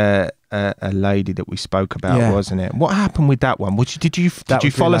was a lady that we spoke about, wasn't it? What happened with that one? Did you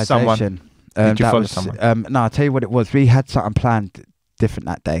follow someone? Did you follow someone? No, I'll tell you what it was. We had something planned different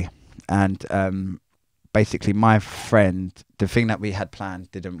that day, and basically my friend, the thing that we had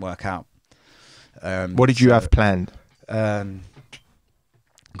planned didn't work out. What did you have planned?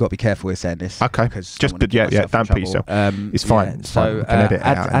 Got to be careful with saying this. Okay. Just don't put yourself. It's fine. Yeah, it's so fine. We can edit it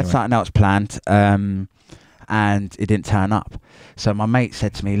out I had anyway. something else planned, and it didn't turn up. So my mate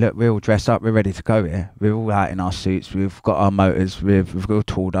said to me, "Look, we're all dressed up. We're ready to go here. We're all out in our suits. We've got our motors. We've all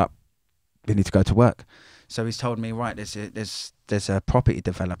tooled up. We need to go to work." So he's told me, right, there's a property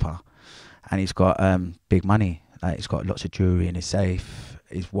developer, and he's got big money. Like, he's got lots of jewelry in his safe.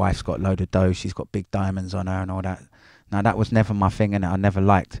 His wife's got a load of dough. She's got big diamonds on her and all that. Now, that was never my thing, innit? I never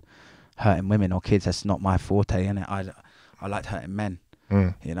liked hurting women or kids. That's not my forte, innit? I liked hurting men.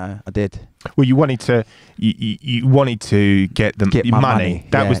 You know, I did. Well, you wanted to get my money.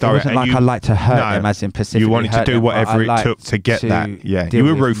 That was direct. It wasn't like I like to hurt them, as in specifically. You wanted to do them, whatever it took to get that. Yeah, you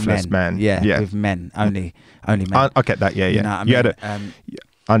were ruthless, man. Yeah, with men only men. I get that. Yeah. You know what I mean?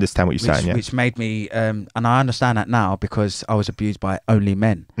 I understand what you're saying. Yeah, which made me, and I understand that now because I was abused by only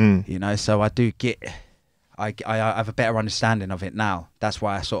men. You know, so I do get. I have a better understanding of it now. That's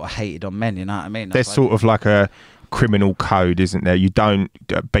why I sort of hated on men. You know what I mean? There's sort of like a criminal code, isn't there? You don't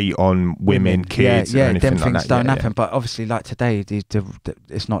beat on women, kids, or anything them like things that. don't happen. But obviously, like today,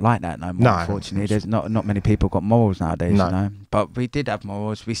 it's not like that no more. No, unfortunately, there's not many people got morals nowadays. No. You know, but we did have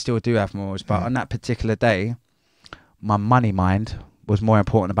morals. We still do have morals. But on that particular day, my money mind was more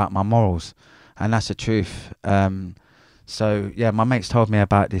important about my morals, and that's the truth. So yeah, my mates told me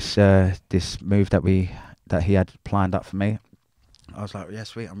about this move that he had planned up for me. I was like, yeah,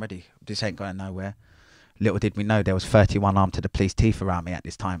 sweet, I'm ready. This ain't going nowhere. Little did we know there was 31 armed to the police teeth around me at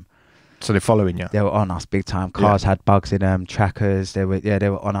this time. So they're following you? They were on us big time. Cars had bugs in them, trackers. They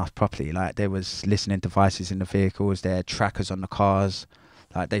were on us properly. Like, there was listening devices in the vehicles. They had trackers on the cars.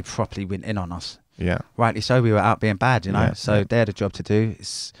 Like, they properly went in on us. Yeah. Rightly so. We were out being bad, you know. Yeah, so they had a job to do.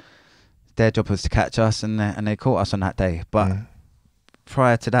 Their job was to catch us, and they caught us on that day. But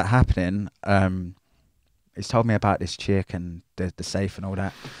prior to that happening, he's told me about this chick and the safe and all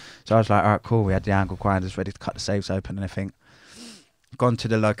that. So I was like, all right, cool. We had the angle grinders ready to cut the safes open and everything. Gone to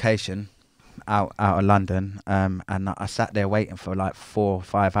the location out of London, and I sat there waiting for like 4 or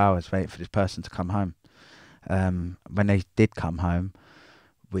 5 hours, waiting for this person to come home. When they did come home,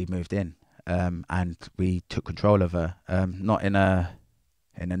 we moved in, and we took control of her. Not in a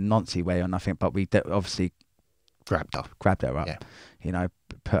noncy way or nothing, but we obviously grabbed her up. Yeah. You know,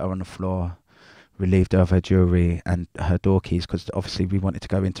 put her on the floor, relieved her of her jewellery and her door keys, because obviously we wanted to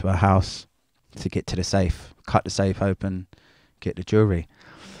go into her house to get to the safe, cut the safe open, get the jewellery.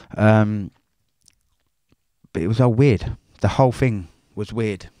 But it was all weird. The whole thing was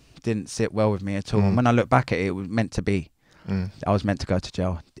weird. Didn't sit well with me at all. And when I look back at it, it was meant to be. I was meant to go to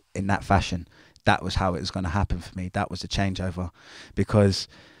jail in that fashion. That was how it was going to happen for me. That was the changeover. Because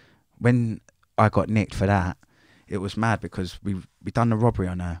when I got nicked for that, it was mad because we done the robbery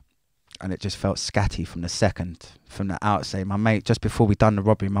on her. And it just felt scatty from the outset. My mate, just before we done the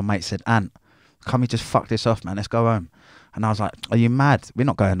robbery, my mate said, "Ant, can we just fuck this off, man? Let's go home." And I was like, "Are you mad? We're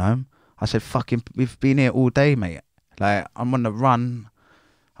not going home." I said, "Fucking, we've been here all day, mate. Like, I'm on the run.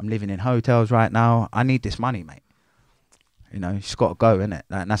 I'm living in hotels right now. I need this money, mate. You know, she's got to go, innit?"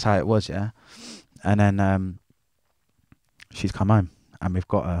 Like, and that's how it was, yeah. And then she's come home, and we've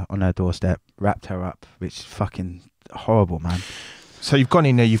got her on her doorstep, wrapped her up, which is fucking horrible, man. So you've gone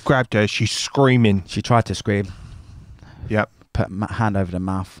in there, you've grabbed her, she's screaming. She tried to scream. Yep. Put hand over the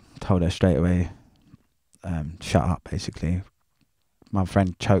mouth, told her straight away, shut up, basically. My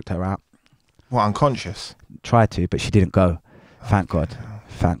friend choked her out. What, unconscious? Tried to, but she didn't go. Thank God.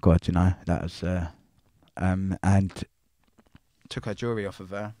 Thank God, you know. That was, and took her jewellery off of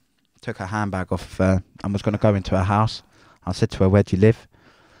her, took her handbag off of her, and was going to go into her house. I said to her, "Where do you live?"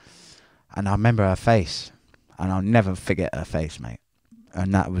 And I remember her face, and I'll never forget her face, mate.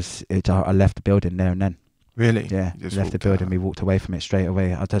 And that was it. I left the building there and then. Really? Yeah, left the building. We walked away from it straight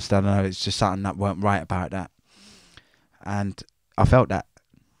away. I don't know. It's just something that weren't right about that. And I felt that.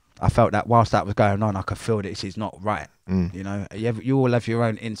 Whilst that was going on, I could feel that this is not right. You know, you all have your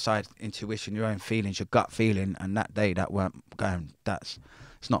own inside intuition, your own feelings, your gut feeling. And that day, that weren't going.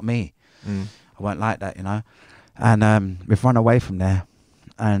 It's not me. I weren't like that, you know. And we've run away from there,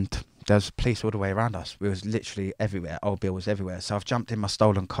 and there's police all the way around us. We was literally everywhere. Old Bill was everywhere. So I've jumped in my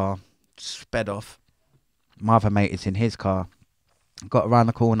stolen car, sped off. My other mate is in his car. Got around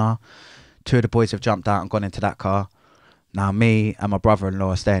the corner. 2 of the boys have jumped out and gone into that car. Now me and my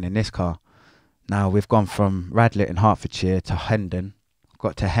brother-in-law are staying in this car. Now we've gone from Radlett in Hertfordshire to Hendon.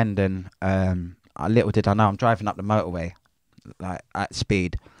 Got to Hendon. Little did I know, I'm driving up the motorway, like at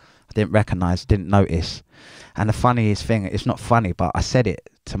speed. I didn't recognise, didn't notice. And the funniest thing, it's not funny, but I said it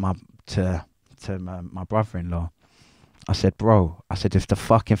to my brother-in-law. I said, bro, if the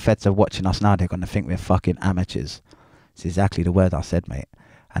fucking feds are watching us now, they're going to think we're fucking amateurs. It's exactly the word I said, mate.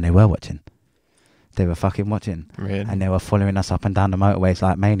 And they were watching. They were fucking watching. Really? And they were following us up and down the motorways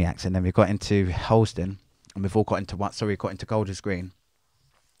like maniacs. And then we got into Holston, and we've all got into we got into Golders Green.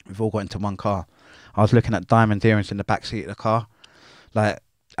 We've all got into one car. I was looking at diamond earrings in the back seat of the car, like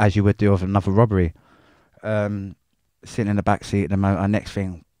as you would do of another robbery. Sitting in the back seat of the motor. Next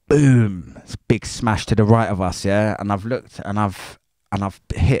thing, boom! It's a big smash to the right of us, yeah. And I've looked, and I've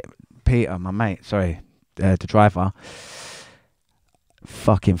hit Peter, my mate. Sorry, the driver.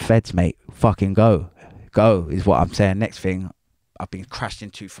 Fucking feds, mate. Fucking go is what I'm saying. Next thing, I've been crashed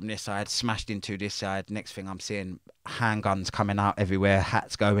into from this side, smashed into this side. Next thing, I'm seeing handguns coming out everywhere,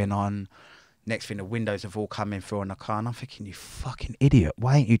 hats going on. Next thing, the windows have all coming through on the car, and I'm thinking, you fucking idiot,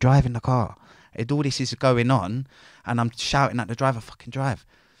 why ain't you driving the car? And all this is going on, and I'm shouting at the driver, fucking drive.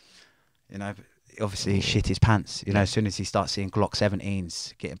 You know, obviously he shit his pants. You know, as soon as he starts seeing Glock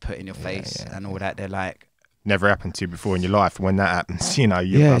 17s getting put in your face and all that, they're like, never happened to you before in your life. When that happens, you know,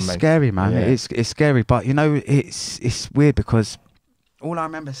 it's scary, man. Yeah. It's scary, but you know, it's weird because all I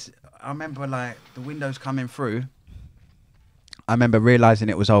remember like the windows coming through. I remember realizing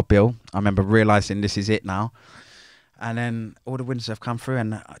it was old Bill. I remember realizing this is it now. And then all the windows have come through,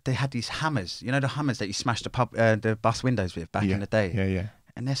 and they had these hammers. You know, the hammers that you smash the bus windows with back in the day. Yeah.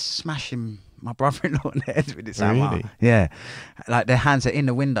 And they're smashing my brother-in-law in the head with this hammer. Yeah, like their hands are in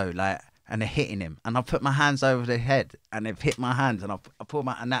the window, like. And they're hitting him, and I put my hands over their head, and they've hit my hands, and I pulled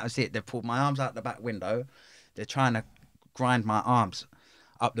and that was it. They pulled my arms out the back window. They're trying to grind my arms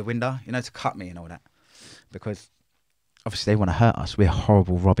up the window, you know, to cut me and all that, because obviously they want to hurt us. We're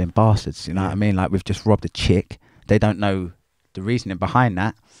horrible robbing bastards, you know what I mean? Like, we've just robbed a chick. They don't know the reasoning behind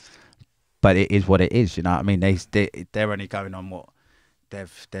that, but it is what it is, you know what I mean? They're only going on what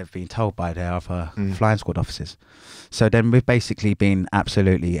they've been told by their other flying squad officers. So then we've basically been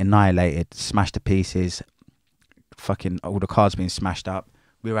absolutely annihilated, smashed to pieces. Fucking all the cars being smashed up.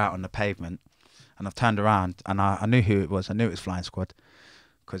 We were out on the pavement, and I've turned around, and I knew who it was. I knew it was flying squad,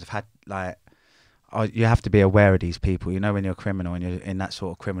 because I've had like, you have to be aware of these people. You know, when you're a criminal and you're in that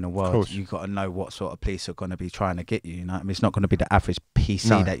sort of criminal world, you got to know what sort of police are going to be trying to get you. You know, I mean, it's not going to be the average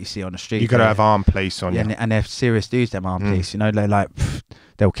PC that you see on the street. You got to have armed police on you, and they're serious dudes. Them armed police, you know, they're like,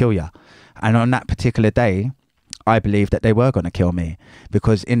 they'll kill you. And on that particular day, I believed that they were going to kill me,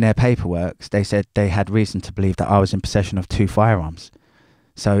 because in their paperwork they said they had reason to believe that I was in possession of 2 firearms.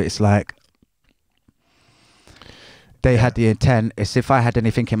 So it's like, they had the intent. It's if I had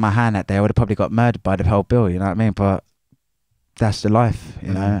anything in my hand that day, I would have probably got murdered by the whole bill, you know what I mean? But that's the life,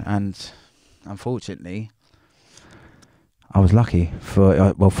 you know. And unfortunately, I was lucky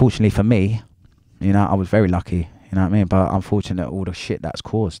fortunately for me, you know, I was very lucky, you know what I mean? But unfortunate all the shit that's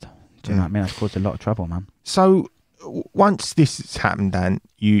caused. Do you know what I mean? That's caused a lot of trouble, man. So once this has happened, Dan,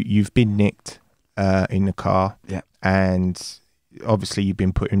 you've been nicked in the car. Yeah. And obviously you've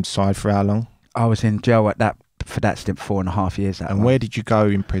been put inside for how long? I was in jail for that stint 4.5 years. And where did you go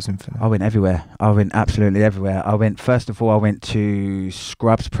in prison for that? I went everywhere. I went absolutely everywhere. First of all, I went to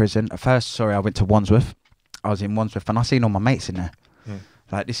Scrubs prison. I went to Wandsworth. I was in Wandsworth, and I seen all my mates in there.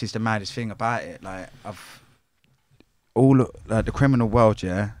 Like, this is the maddest thing about it. Like, the criminal world,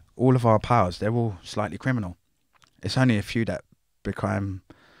 yeah, all of our pals, they're all slightly criminal. It's only a few that become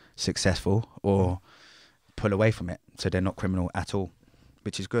successful or pull away from it, so they're not criminal at all,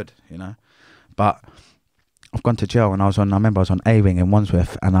 which is good, you know. But I've gone to jail, and I remember I was on A-Wing in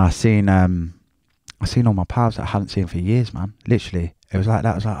Wandsworth, and I seen all my pals that I hadn't seen for years, man. Literally. It was like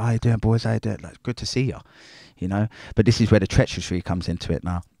that. I was like, how you doing, boys? How you doing? Like, good to see you, you know. But this is where the treachery comes into it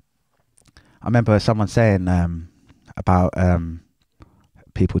now. I remember someone saying about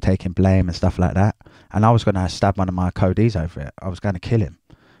people taking blame and stuff like that, and I was going to stab one of my codees over it. I was going to kill him,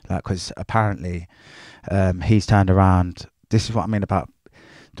 like, because apparently he's turned around. This is what I mean about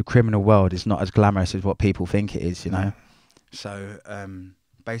the criminal world is not as glamorous as what people think it is, you know. So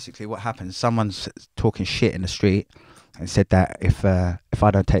basically what happens, someone's talking shit in the street and said that if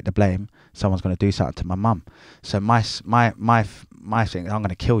I don't take the blame, someone's going to do something to my mum. So my thing, I'm going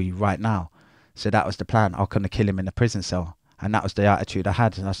to kill you right now. So that was the plan. I was going to kill him in the prison cell. And that was the attitude I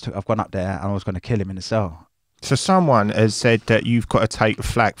had. And I've gone up there and I was going to kill him in the cell. So someone has said that you've got to take the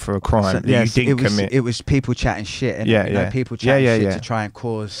flak for a crime that you didn't commit. It was people chatting shit. And people chatting shit to try and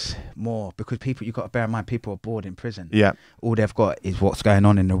cause more. Because people, you've got to bear in mind, people are bored in prison. Yeah. All they've got is what's going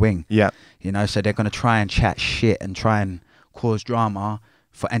on in the wing. Yeah. You know, so they're going to try and chat shit and try and cause drama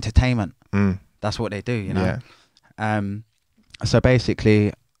for entertainment. That's what they do, you know. Yeah. So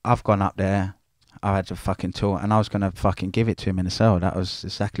basically, I've gone up there. I had a fucking tour and I was going to fucking give it to him in the cell. That was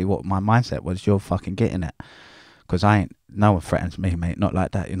exactly what my mindset was. You're fucking getting it. Because no one threatens me, mate. Not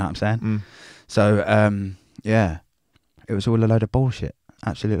like that, you know what I'm saying? So, yeah, it was all a load of bullshit.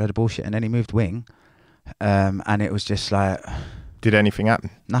 Absolute load of bullshit. And then he moved wing. And it was just like... Did anything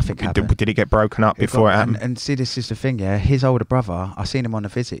happen? Nothing happened. Did it get broken up before it happened? And see, this is the thing, yeah. His older brother, I seen him on a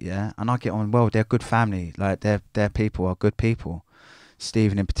visit, yeah. And I get on well. They're good family. Like, their people are good people.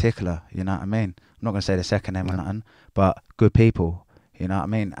 Stephen in particular, you know what I mean? I'm not going to say the second name or nothing, but good people, you know what I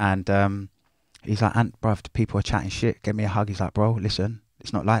mean? And he's like, bruv, the people are chatting shit. Give me a hug. He's like, bro, listen,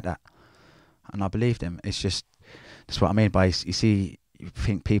 it's not like that. And I believed him. It's just, that's what I mean by, you see, you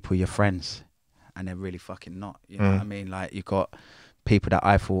think people are your friends, and they're really fucking not, you know what I mean? Like, you got people that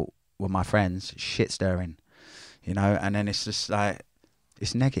I thought were my friends, shit stirring, you know? And then it's just like,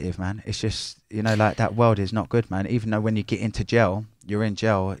 it's negative, man. It's just, you know, like, that world is not good, man. Even though when you get into jail, you're in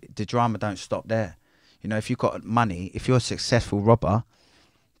jail, the drama don't stop there. You know, if you've got money, if you're a successful robber,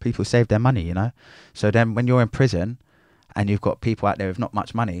 people save their money, you know? So then when you're in prison and you've got people out there with not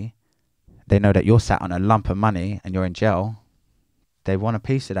much money, they know that you're sat on a lump of money and you're in jail. They want a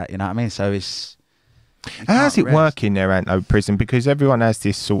piece of that, you know what I mean? So it's... How's it work in there, Anto, prison? Because everyone has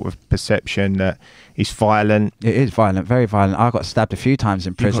this sort of perception that it's violent. It is violent, very violent. I got stabbed a few times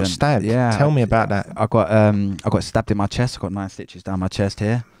in prison. You got stabbed? Yeah. Tell me about that. I got stabbed in my chest. I got 9 stitches down my chest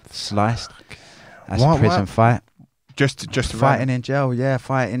here, sliced. That's a prison fight. Just fighting in jail, yeah,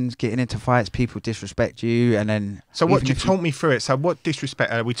 getting into fights, people disrespect you, and then... So what, you talk me through it. So what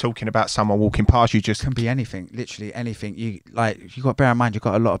disrespect are we talking about? Someone walking past you just... Can be anything, literally anything. You got to bear in mind, you've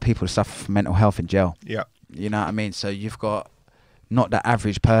got a lot of people that suffer from mental health in jail. Yeah. You know what I mean? So you've got not the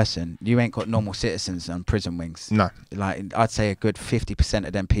average person. You ain't got normal citizens on prison wings. No. Like, I'd say a good 50%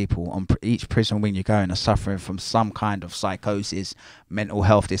 of them people on each prison wing you go in are suffering from some kind of psychosis, mental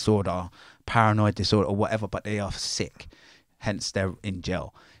health disorder, paranoid disorder or whatever, but they are sick, hence they're in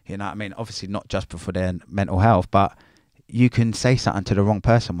jail. You know what I mean? Obviously not just for their mental health, but you can say something to the wrong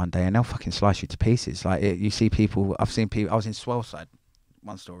person one day and they'll fucking slice you to pieces. Like, you see people, I've seen people, I was in Swellside,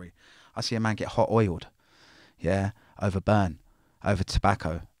 one story, I see a man get hot oiled, yeah, over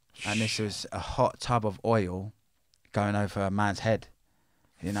tobacco, and this was a hot tub of oil going over a man's head.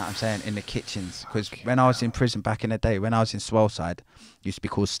 You know what I'm saying? In the kitchens. Because when I was in prison back in the day, when I was in Swellside, used to be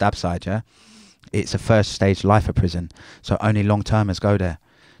called Stabside, yeah? It's a first stage lifer prison. So only long-termers go there.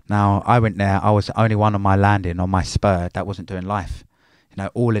 Now, I went there, I was the only one on my landing, on my spur, that wasn't doing life. You know,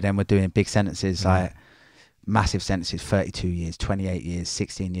 all of them were doing big sentences, like massive sentences, 32 years, 28 years,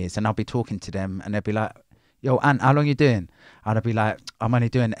 16 years. And I'll be talking to them and they'll be like, yo, Ant, how long you doing? And I'll be like, I'm only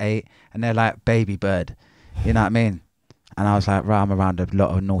doing 8. And they're like, baby bird. You know what I mean? And I was like, right, I'm around a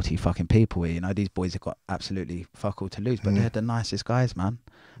lot of naughty fucking people here. You know, these boys have got absolutely fuck all to lose, but they're the nicest guys, man.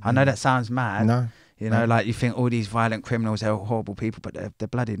 I know that sounds mad. No. You know, like, you think all these violent criminals, they're horrible people, but they're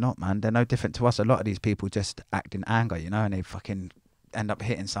bloody not, man. They're no different to us. A lot of these people just act in anger, you know, and they fucking end up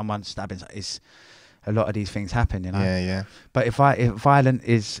hitting someone, stabbing. A lot of these things happen, you know. Yeah, yeah. But if violent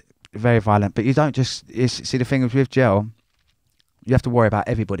is very violent, but you don't just... see, the thing is with jail, you have to worry about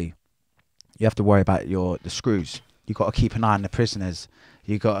everybody. You have to worry about the screws. You got to keep an eye on the prisoners.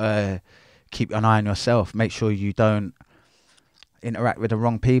 You got to keep an eye on yourself. Make sure you don't interact with the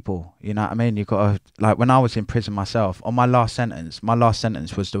wrong people. You know what I mean? You got to, like, when I was in prison myself, on my last sentence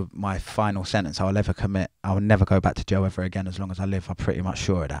was my final sentence I'll ever commit. I will never go back to jail ever again as long as I live. I'm pretty much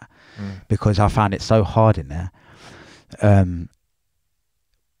sure of that, because I found it so hard in there. I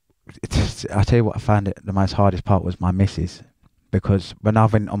tell you what, I found it the most hardest part was my missus, because when I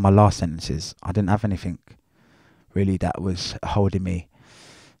went on my last sentences, I didn't have anything really that was holding me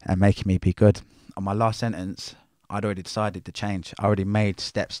and making me be good. On my last sentence, I'd already decided to change. I already made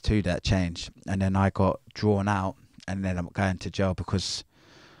steps to that change, and then I got drawn out, and then I'm going to jail because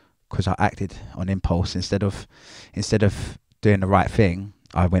I acted on impulse instead of doing the right thing.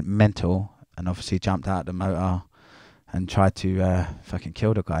 I went mental and obviously jumped out the motor and tried to fucking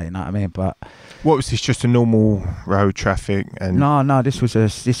kill the guy. You know what I mean? But what was this? Just a normal road traffic? And no. This was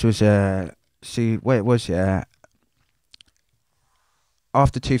a. See what it was, yeah.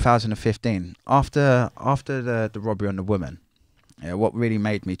 After 2015, after the robbery on the woman, Yeah, what really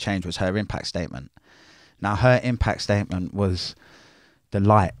made me change was her impact statement. Now, her impact statement was the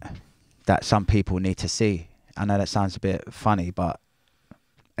light that some people need to see. I know that sounds a bit funny, but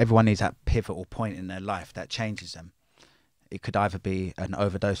everyone needs that pivotal point in their life that changes them. It could either be an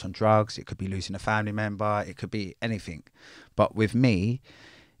overdose on drugs, it could be losing a family member, it could be anything. But with me,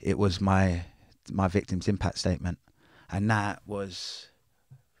 it was my victim's impact statement. And that was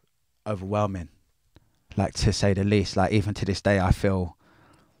overwhelming, like, to say the least. Like, even to this day, I feel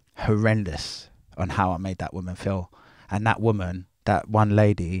horrendous on how I made that woman feel. And that woman, that one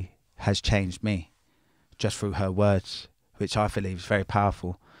lady, has changed me just through her words, which I believe is very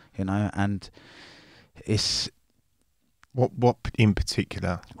powerful, you know. And it's... What in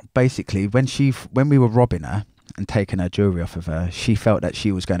particular? Basically, when we were robbing her and taking her jewelry off of her, she felt that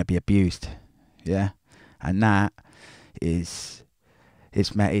she was going to be abused, yeah. And that is,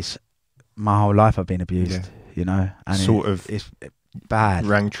 it's my whole life I've been abused, you know. And it's bad.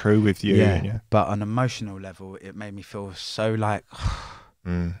 Rang true with you. Yeah. But on an emotional level, it made me feel so like,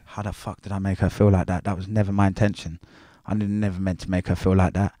 how the fuck did I make her feel like that? That was never my intention. I never meant to make her feel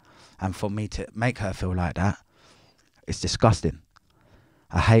like that. And for me to make her feel like that, it's disgusting.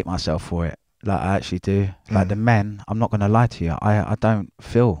 I hate myself for it. Like, I actually do. Like, the men, I'm not going to lie to you, I don't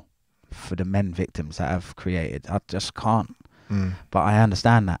feel for the men victims that I've created. I just can't. But I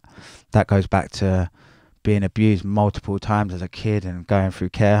understand that. That goes back to being abused multiple times as a kid and going through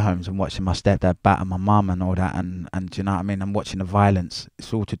care homes and watching my stepdad batter my mum and all that. And do you know what I mean? And watching the violence.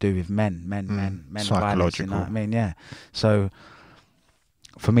 It's all to do with men violence. You know what I mean? Yeah. So...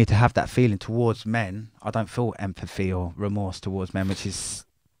 for me to have that feeling towards men, I don't feel empathy or remorse towards men, which is,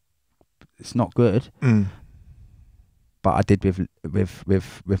 it's not good. But I did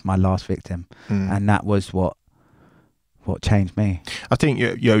with my last victim, and that was what changed me. I think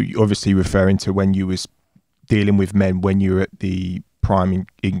you're obviously referring to when you was dealing with men when you were at the prime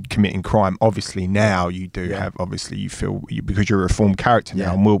in committing crime. Obviously now you do have, obviously you feel, because you're a reformed character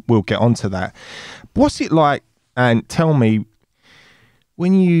now, and we'll get onto that. What's it like? And tell me,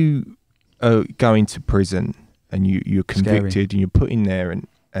 when you go into prison and you're convicted, scary, and you're put in there,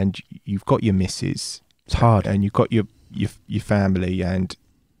 and you've got your missus, it's hard, and you've got your family, and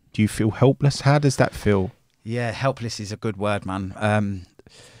do you feel helpless? How does that feel? Yeah, helpless is a good word, man.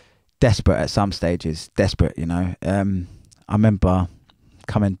 Desperate at some stages, desperate, you know. I remember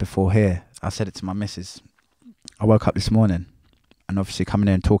coming before here, I said it to my missus. I woke up this morning and obviously coming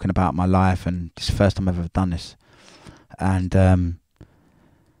in and talking about my life, and it's the first time I've ever done this. And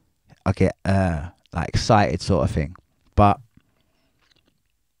I get like excited sort of thing, but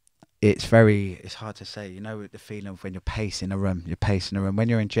it's hard to say, you know, the feeling of when you're pacing a room. When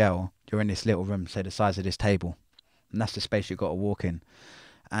you're in jail, you're in this little room, say the size of this table, and that's the space you've got to walk in,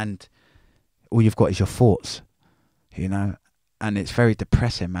 and all you've got is your thoughts, you know. And it's very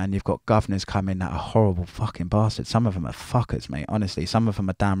depressing, man. You've got governors coming that are horrible fucking bastards. Some of them are fuckers, mate. Honestly, some of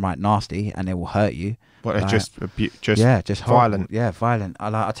them are damn right nasty, and they will hurt you. But like, just violent. Horrible. Yeah, violent.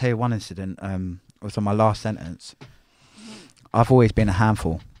 I'll tell you one incident. It was on my last sentence. I've always been a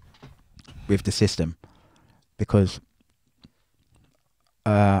handful with the system because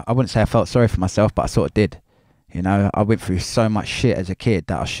I wouldn't say I felt sorry for myself, but I sort of did. You know, I went through so much shit as a kid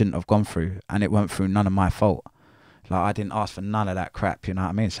that I shouldn't have gone through, and it went through none of my fault. Like, I didn't ask for none of that crap, you know what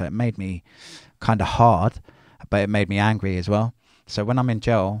I mean? So it made me kind of hard, but it made me angry as well. So when I'm in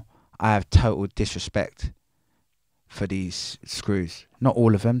jail, I have total disrespect for these screws. Not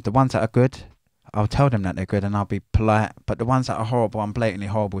all of them. The ones that are good, I'll tell them that they're good and I'll be polite. But the ones that are horrible, I'm blatantly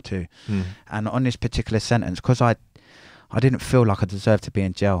horrible too. And on this particular sentence, because I didn't feel like I deserved to be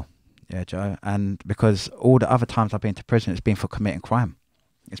in jail, yeah, Joe. And because all the other times I've been to prison, it's been for committing crime.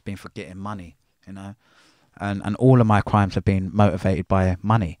 It's been for getting money, you know. And all of my crimes have been motivated by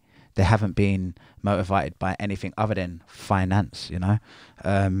money. They haven't been motivated by anything other than finance, you know.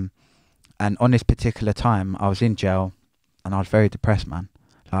 And on this particular time, I was in jail and I was very depressed, man.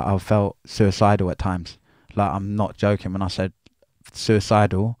 Like, I felt suicidal at times. Like, I'm not joking when I said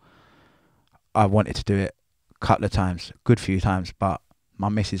suicidal. I wanted to do it a couple of times, good few times, but my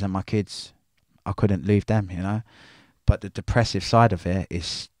missus and my kids, I couldn't leave them, you know. But the depressive side of it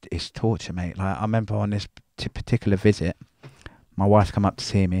is torture, mate. Like, I remember on this particular visit, my wife come up to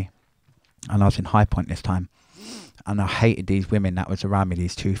see me, and I was in High Point this time, and I hated these women that was around me,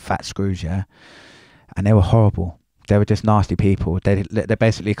 these two fat screws, yeah, and they were horrible. They were just nasty people. They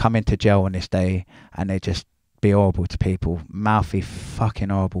basically come into jail on this day, and they just be horrible to people. Mouthy, fucking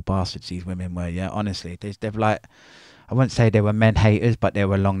horrible bastards these women were, yeah, honestly. They're like, I wouldn't say they were men haters, but they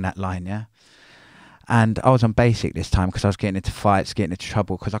were along that line, yeah. And I was on basic this time because I was getting into fights, getting into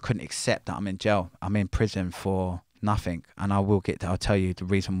trouble because I couldn't accept that I'm in jail. I'm in prison for nothing. And I'll tell you the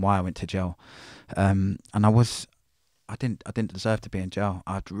reason why I went to jail. And I didn't deserve to be in jail.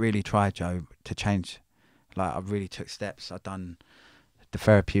 I'd really tried, Joe, to change. Like, I really took steps. I'd done the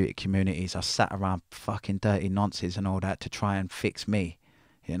therapeutic communities. I sat around fucking dirty nonsense and all that to try and fix me.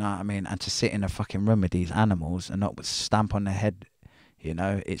 You know what I mean? And to sit in a fucking room with these animals and not stamp on their head, you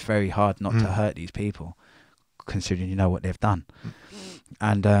know, it's very hard not to hurt these people, considering you know what they've done.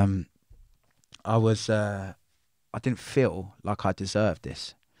 And I didn't feel like I deserved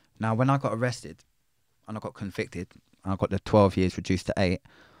this. Now, when I got arrested and I got convicted and I got the 12 years reduced to 8,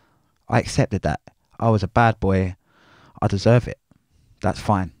 I accepted that. I was a bad boy. I deserve it. That's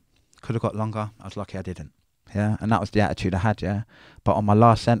fine. Could have got longer. I was lucky I didn't. Yeah, and that was the attitude I had. Yeah, but on my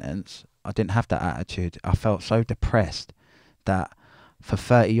last sentence, I didn't have that attitude. I felt so depressed that for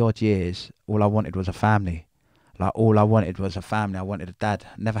 30 odd years, all I wanted was a family. Like, all I wanted was a family. I wanted a dad.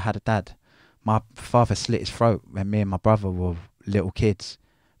 Never had a dad. My father slit his throat when me and my brother were little kids.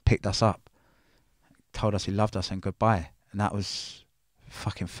 Picked us up, told us he loved us and goodbye. And that was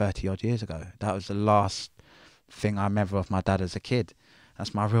fucking 30 odd years ago. That was the last thing I remember of my dad as a kid.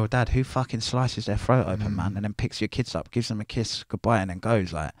 That's my real dad. Who fucking slices their throat open, man, and then picks your kids up, gives them a kiss goodbye, and then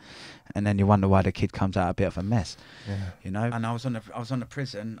goes, like, and then you wonder why the kid comes out a bit of a mess. Yeah. You know. And I was on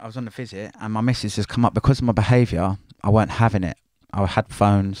the visit, and my missus has come up because of my behaviour. I weren't having it. I had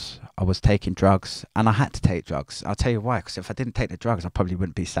phones, I was taking drugs, and I had to take drugs. I'll tell you why, because if I didn't take the drugs, I probably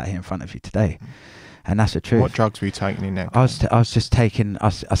wouldn't be sat here in front of you today. And that's the truth. What drugs were you taking in there? I was just taking, I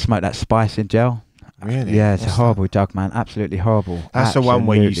smoked that spice in gel. Really? Yeah, it's a horrible drug, man. Absolutely horrible. That's the one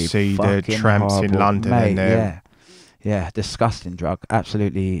where you see the tramps in London, mate, and they're... Yeah, disgusting drug.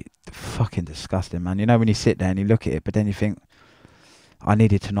 Absolutely fucking disgusting, man. You know, when you sit there and you look at it, but then you think, I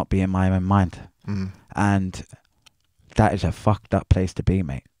needed to not be in my own mind. And that is a fucked up place to be,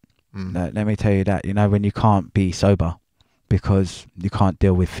 mate. Let me tell you that. You know, when you can't be sober because you can't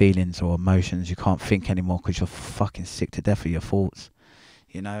deal with feelings or emotions, you can't think anymore because you're fucking sick to death of your thoughts.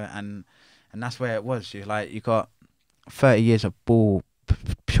 You know, and that's where it was. You got 30 years of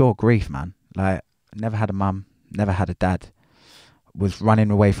pure grief, man. Like, never had a mum, never had a dad. Was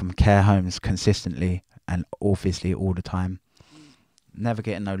running away from care homes consistently and obviously all the time. Never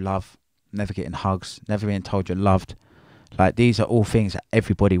getting no love, never getting hugs, never being told you're loved. Like, these are all things that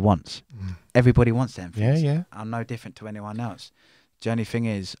everybody wants. Everybody wants them things. Yeah. I'm no different to anyone else. The only thing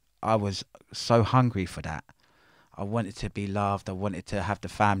is, I was so hungry for that. I wanted to be loved. I wanted to have the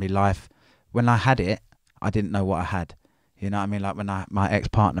family life. When I had it, I didn't know what I had. You know what I mean? Like, when my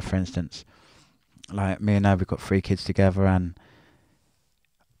ex-partner, for instance, like, me and her, we got 3 kids together, and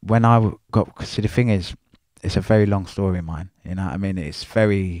when see, the thing is, it's a very long story of mine, you know what I mean?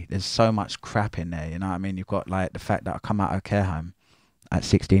 There's so much crap in there, you know what I mean? You've got, like, the fact that I come out of a care home at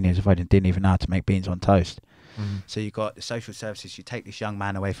 16 years of age and didn't even know how to make beans on toast. So you got the social services, you take this young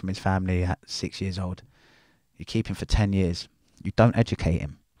man away from his family at 6 years old, you keep him for 10 years, you don't educate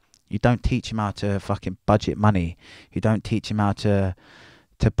him. You don't teach him how to fucking budget money. You don't teach him how to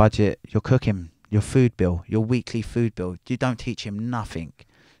budget your cooking, your food bill, your weekly food bill. You don't teach him nothing.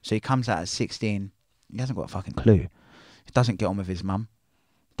 So he comes out at 16, he hasn't got a fucking clue. He doesn't get on with his mum,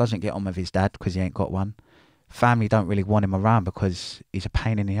 doesn't get on with his dad because he ain't got one. Family don't really want him around because he's a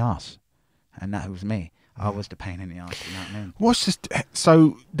pain in the ass. And that was me. I was the pain in the ass, you know what I mean?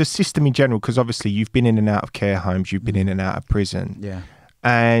 So the system in general, because obviously you've been in and out of care homes, you've been in and out of prison. Yeah.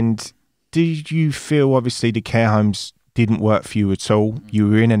 And did you feel, obviously, the care homes didn't work for you at all? You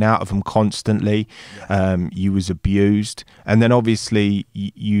were in and out of them constantly. You was abused. And then, obviously,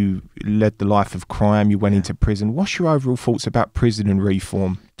 you led the life of crime. You went into prison. What's your overall thoughts about prison and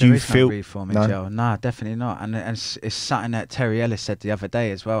reform? Do you feel... no reform in jail? No, definitely not. And it's something that Terry Ellis said the other day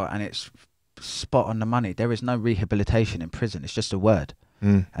as well, and it's spot on the money. There is no rehabilitation in prison. It's just a word.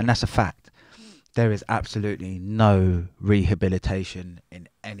 And that's a fact. There is absolutely no rehabilitation in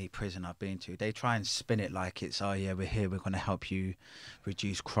any prison I've been to. They try and spin it like it's, oh yeah, we're here, we're going to help you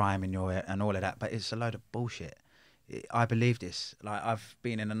reduce crime in your and all of that, but it's a load of bullshit. I believe this. Like, I've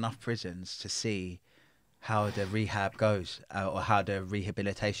been in enough prisons to see how the rehab goes or how the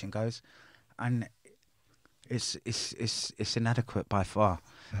rehabilitation goes, and it's inadequate by far.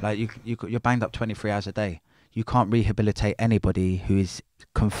 Like, you're banged up 23 hours a day. You can't rehabilitate anybody who is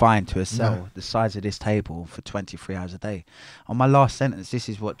confined to a cell the size of this table for 23 hours a day. On my last sentence, this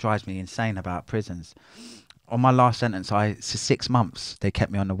is what drives me insane about prisons. On my last sentence, for 6 months, they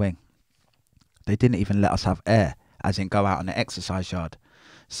kept me on the wing. They didn't even let us have air, as in go out on the exercise yard.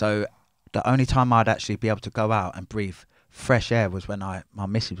 So the only time I'd actually be able to go out and breathe fresh air was when my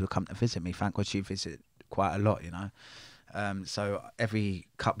missus would come to visit me. Thank God she visited quite a lot, you know. So every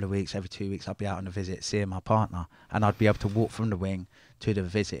couple of weeks, every 2 weeks, I'd be out on a visit seeing my partner, and I'd be able to walk from the wing to the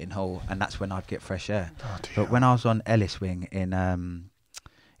visiting hall, and that's when I'd get fresh air. But when I was on Ellis Wing in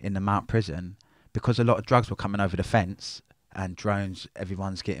the Mount Prison, because a lot of drugs were coming over the fence and drones,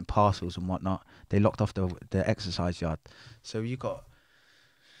 everyone's getting parcels and whatnot, they locked off the exercise yard. So you got,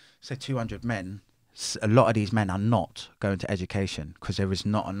 say, 200 men. A lot of these men are not going to education because there is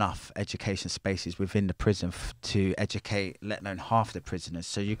not enough education spaces within the prison to educate, let alone half the prisoners.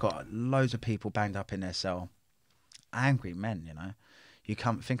 So you've got loads of people banged up in their cell, angry men, you know. You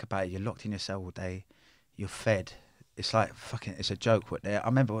can't think about it, you're locked in your cell all day, you're fed. It's like fucking, it's a joke what they. I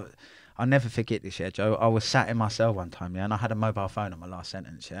remember, I'll never forget this, yeah, Joe. I was sat in my cell one time, yeah, and I had a mobile phone on my last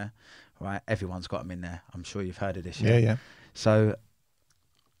sentence, yeah, right? Everyone's got them in there. I'm sure you've heard of this, yeah. Yeah. So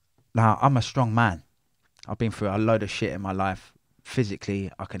now I'm a strong man. I've been through a load of shit in my life.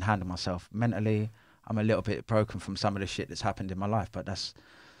 Physically, I can handle myself. Mentally, I'm a little bit broken from some of the shit that's happened in my life, but that's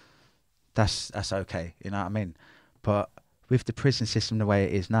okay. You know what I mean? But with the prison system the way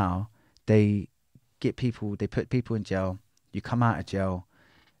it is now, they put people in jail. You come out of jail,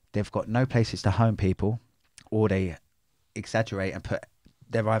 they've got no places to home people, or they exaggerate and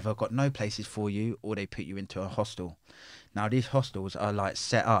they've either got no places for you, or they put you into a hostel. Now these hostels are like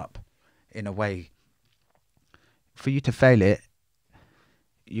set up in a way, for you to fail it,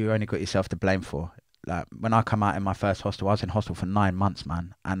 you only got yourself to blame for. Like when I come out in my first hostel, I was in hostel for 9 months,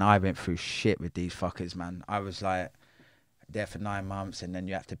 man, and I went through shit with these fuckers, man. I was like there for 9 months, and then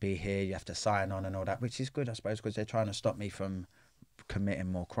you have to be here, you have to sign on and all that, which is good, I suppose, because they're trying to stop me from committing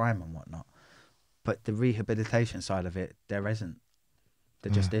more crime and whatnot. But the rehabilitation side of it, there isn't.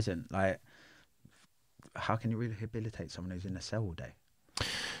 There just isn't. Like, how can you rehabilitate someone who's in a cell all day?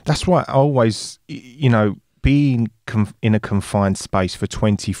 That's why I always, you know, being in a confined space for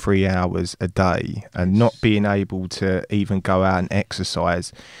 23 hours a day and not being able to even go out and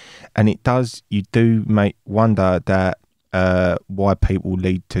exercise, and you do make wonder that why people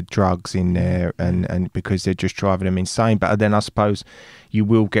lead to drugs in there, and because they're just driving them insane. But then I suppose you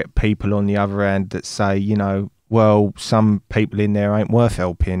will get people on the other end that say, you know, well, some people in there ain't worth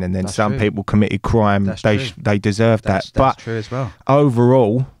helping, and then That's some true. people committed crime, they deserve that. That's But true as well.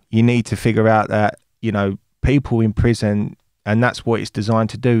 overall, you need to figure out that, you know, people in prison, and that's what it's designed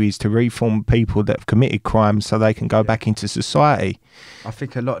to do, is to reform people that have committed crimes so they can go back into society. I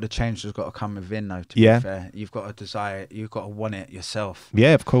think a lot of the change has got to come within, though, to be fair. You've got to desire, you've got to want it yourself.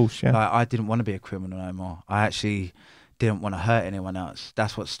 Yeah, of course, yeah. Like, I didn't want to be a criminal no more. I actually didn't want to hurt anyone else.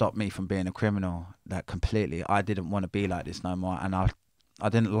 That's what stopped me from being a criminal, that completely. I didn't want to be like this no more, and I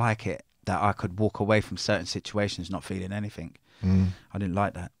didn't like it that I could walk away from certain situations not feeling anything. I didn't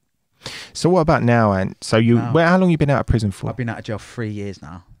like that. So what about now, Ant? So how long you been out of prison for? I've been out of jail 3 years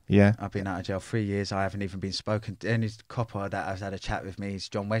now. Yeah. I've been out of jail 3 years. I haven't even been spoken to. Any copper that I've had a chat with me is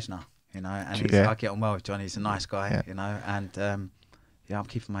John Wesner, you know, and I get on well with John. He's a nice guy, you know, and I'm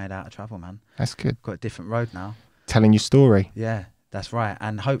keeping my head out of trouble, man. That's good. Got a different road now. Telling your story. Yeah, that's right.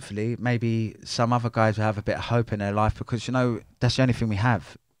 And hopefully maybe some other guys will have a bit of hope in their life, because, you know, that's the only thing we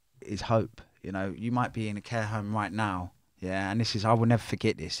have is hope. You know, you might be in a care home right now. Yeah, and I will never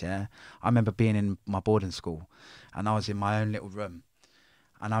forget this, yeah. I remember being in my boarding school, and I was in my own little room,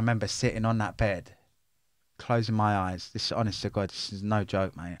 and I remember sitting on that bed, closing my eyes. This is honest to God, this is no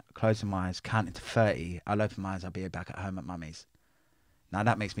joke, mate. Closing my eyes, counting to 30, I'll open my eyes, I'll be back at home at mummy's. Now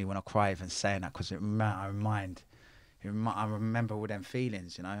that makes me want to cry even saying that, because I remember all them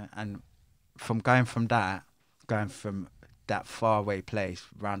feelings, you know. And going from that far away place,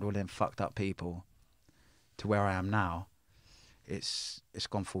 around all them fucked up people, to where I am now, it's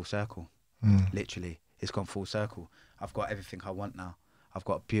gone full circle. Literally, it's gone full circle. I've got everything I want now. I've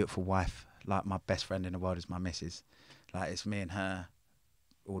got a beautiful wife. Like, my best friend in the world is my missus. Like, it's me and her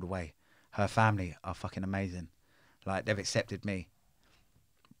all the way. Her family are fucking amazing. Like, they've accepted me.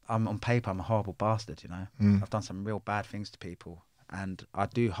 On paper, I'm a horrible bastard, you know. I've done some real bad things to people, and I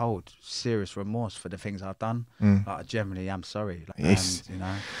do hold serious remorse for the things I've done. Like, I generally am sorry. Like, yes. And, you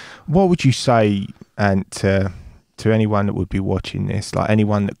know, what would you say, and to anyone that would be watching this, like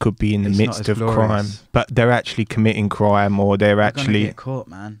anyone that could be in the midst of crime, but they're actually committing crime, or they're actually get caught,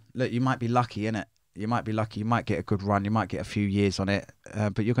 man? Look, you might be lucky, innit? You might be lucky. You might get a good run. You might get a few years on it,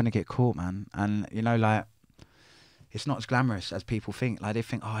 but you're gonna get caught, man. And, you know, like, it's not as glamorous as people think. Like, they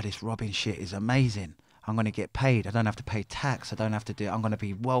think, oh, this robbing shit is amazing. I'm gonna get paid. I don't have to pay tax. I don't have to do it. I'm gonna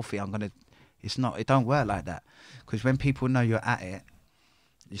be wealthy. It's not. It don't work like that. Because when people know you're at it,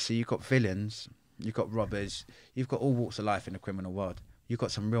 you see, you've got villains. You've got robbers, you've got all walks of life in the criminal world. You've got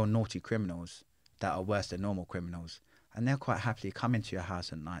some real naughty criminals that are worse than normal criminals. And they'll quite happily come into your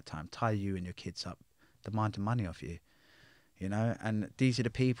house at night time, tie you and your kids up, demand the money off you. you know. And these are the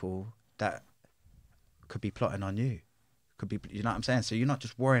people that could be plotting on you. Could be, you know what I'm saying? So you're not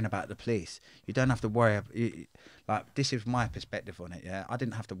just worrying about the police. You don't have to worry. Like, this is my perspective on it. Yeah, I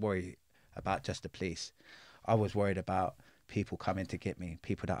didn't have to worry about just the police. I was worried about people coming to get me,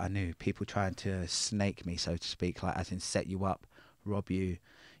 people that I knew, people trying to snake me, so to speak, like as in set you up, rob you,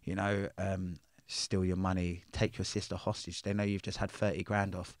 you know, steal your money, take your sister hostage. They know you've just had 30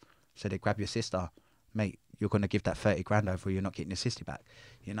 grand off, so they grab your sister. Mate, you're going to give that 30 grand over, or you're not getting your sister back.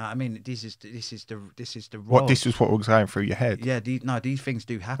 You know what I mean? This is the What, this is what was going through your head? Yeah, these things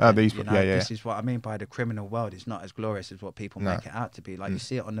do happen. Oh, these, you know? yeah, yeah. This is what I mean by the criminal world. It's not as glorious as what people make it out to be. Like, you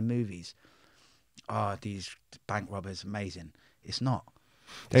see it on the movies. Oh, these bank robbers, amazing. It's not.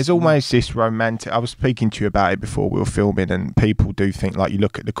 There's almost this romantic. I was speaking to you about it before we were filming, and people do think, like, you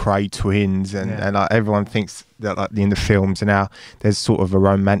look at the Cray twins, and like everyone thinks that, like, in the films, and now there's sort of a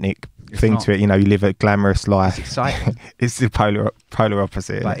romantic thing to it. You know, you live a glamorous life. It's exciting. It's the polar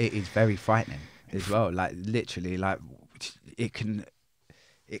opposite. But it is very frightening as well. Like, literally, like, it can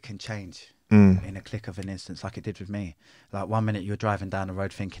change in a click of an instant, like it did with me. Like, 1 minute you're driving down the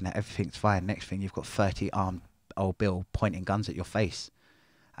road thinking that everything's fine. Next thing, you've got 30 armed old Bill pointing guns at your face.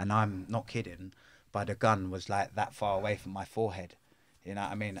 And I'm not kidding, but the gun was like that far away from my forehead. You know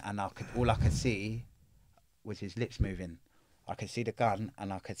what I mean? And all I could see was his lips moving. I could see the gun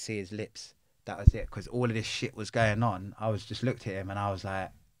and I could see his lips. That was it. Because all of this shit was going on. I was just looked at him and I was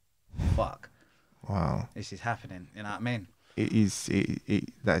like, fuck. Wow. This is happening. You know what I mean? It is.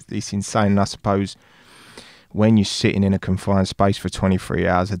 It's insane. And I suppose when you're sitting in a confined space for 23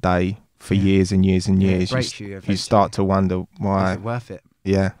 hours a day for years and years and years, you start to wonder why. Is it worth it?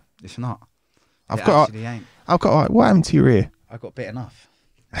 Yeah. It's not. What happened to your ear? I got bitten off.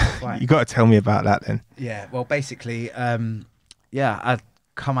 You got to tell me about that then. Yeah, well, basically, I'd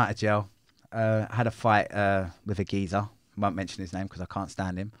come out of jail, had a fight with a geezer. Won't mention his name because I can't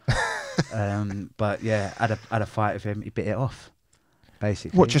stand him. But yeah, had a fight with him. He bit it off,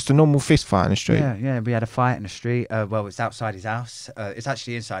 basically. What, just a normal fist fight in the street? Yeah, we had a fight in the street. Well, it's outside his house. It's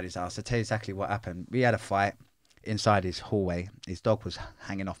actually inside his house. I'll tell you exactly what happened. We had a fight inside his hallway. His dog was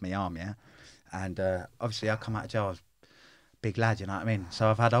hanging off my arm, yeah? And obviously I come out of jail, I was big lad, you know what I mean? So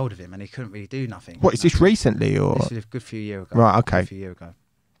I've had hold of him and he couldn't really do nothing. What, is this recently or? This is a good few years ago. Right, okay. A few years ago.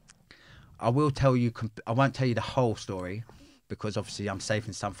 I will tell you, I won't tell you the whole story because obviously I'm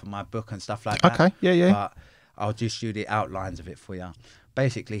saving some for my book and stuff like that. Okay, yeah. But I'll just do the outlines of it for you.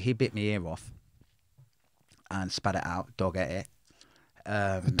 Basically, he bit my ear off and spat it out, dog ate it.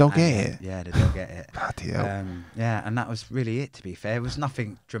 The dog ate it? Yeah, the dog ate it. Bloody hell. Yeah, and that was really it, to be fair. It was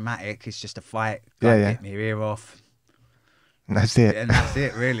nothing dramatic. It's just a fight. Yeah. Bit my ear off. And that's it. And that's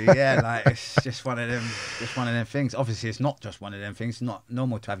it, really. Yeah, like, it's just one of them things. Obviously, it's not just one of them things. It's not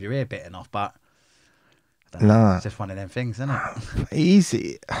normal to have your ear bitten off, but it's just one of them things, isn't it?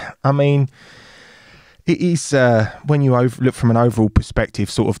 Easy. I mean, it is when you look from an overall perspective,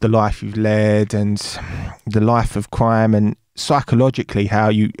 sort of the life you've led and the life of crime, and psychologically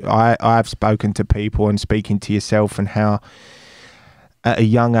how I've spoken to people and speaking to yourself, and how at a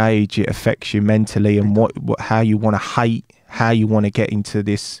young age it affects you mentally, and how you want to hate, how you want to get into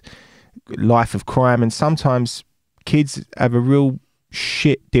this life of crime. And sometimes kids have a real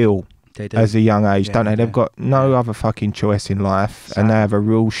shit deal as a young age, don't they? They've got no other fucking choice in life, and they have a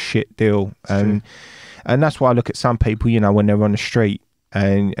real shit deal. And that's why I look at some people, you know, when they're on the street,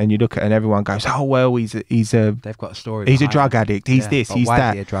 and you look at it and everyone goes, oh well, he's a they've got a story. He's a drug addict. He's this. He's why that.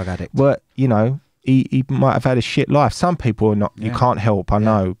 Is he a drug addict? But you know, he might have had a shit life. Some people are not. You can't help. I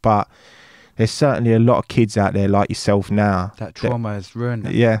know, but there's certainly a lot of kids out there like yourself now that trauma has ruined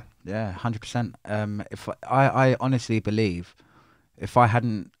them. Yeah, 100%. If I honestly believe, if I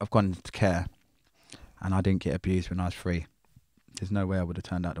hadn't have gone into care and I didn't get abused when I was 3, there's no way I would have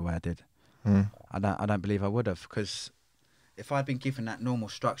turned out the way I did. I don't believe I would have, because if I'd been given that normal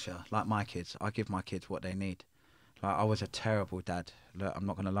structure like my kids, I give my kids what they need. Like, I was a terrible dad. Look, I'm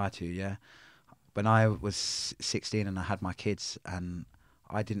not going to lie to you, yeah? When I was 16 and I had my kids, and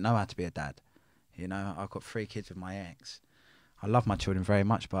I didn't know how to be a dad. You know, I've got 3 kids with my ex. I love my children very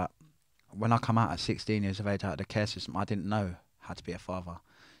much, but when I come out at 16 years of age out of the care system, I didn't know how to be a father.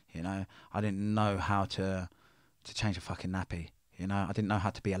 You know, I didn't know how to change a fucking nappy. You know, I didn't know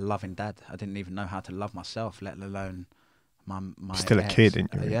how to be a loving dad. I didn't even know how to love myself, let alone my still ex. A kid,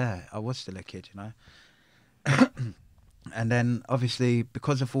 didn't you? Yeah, I was still a kid, you know. And then, obviously,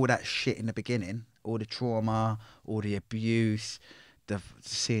 because of all that shit in the beginning, all the trauma, all the abuse,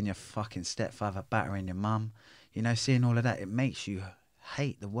 seeing your fucking stepfather battering your mum, you know, seeing all of that, it makes you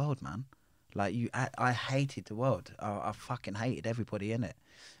hate the world, man. Like, I hated the world. I fucking hated everybody in it.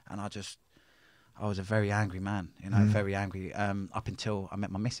 And I I was a very angry man, you know, very angry. Up until I met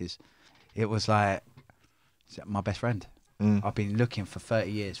my missus, it was like my best friend. I've been looking for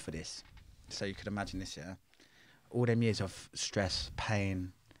 30 years for this, so you could imagine this. Yeah, all them years of stress,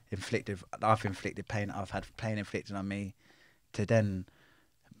 pain I've inflicted pain. I've had pain inflicted on me, to then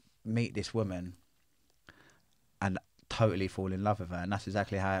meet this woman and totally fall in love with her. And that's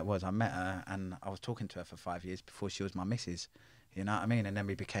exactly how it was. I met her and I was talking to her for 5 years before she was my missus. You know what I mean? And then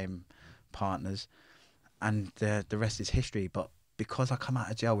we became partners, and the rest is history. But because I come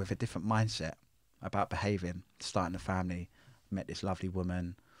out of jail with a different mindset about behaving, starting a family, met this lovely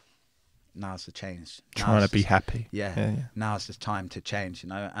woman, now's the change. Trying to be happy. Yeah. Now's the time to change, you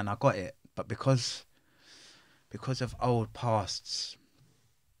know, and I got it. But because of old pasts,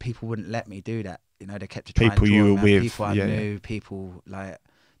 people wouldn't let me do that. You know, they kept trying people to you were with, people I knew, people like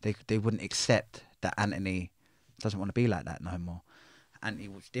they wouldn't accept that Anthony doesn't want to be like that no more. Anthony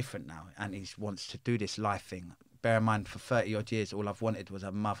was different now, and he wants to do this life thing. Bear in mind, for 30 odd years, all I've wanted was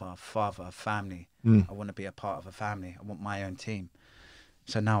a mother, father, a family. I want to be a part of a family. I want my own team.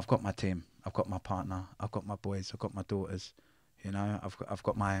 So now I've got my team. I've got my partner. I've got my boys. I've got my daughters. You know, I've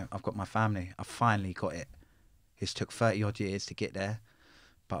got my family. I finally got it. It's took 30 odd years to get there,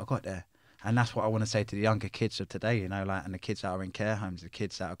 but I got there. And that's what I want to say to the younger kids of today, you know, like, and the kids that are in care homes, the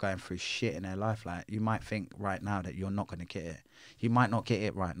kids that are going through shit in their life. Like, you might think right now that you're not going to get it. You might not get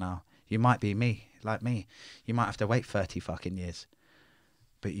it right now. You might be me, like me. You might have to wait 30 fucking years,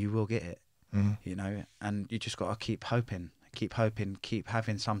 but you will get it, you know, and you just got to keep hoping, keep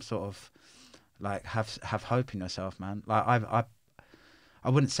having some sort of, like, have hope in yourself, man. Like, I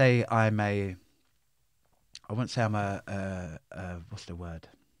wouldn't say I'm a what's the word?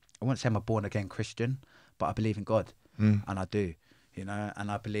 I wouldn't say I'm a born-again Christian, but I believe in God, and I do, you know, and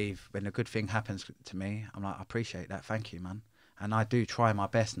I believe when a good thing happens to me, I'm like, I appreciate that, thank you, man. And I do try my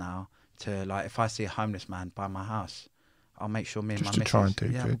best now to, like, if I see a homeless man by my house, I'll make sure me and just my to try missus,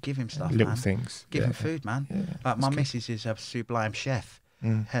 and do good. we'll give him stuff, little man. things. Give him food, man. Yeah, like, my good. missus is a sublime chef,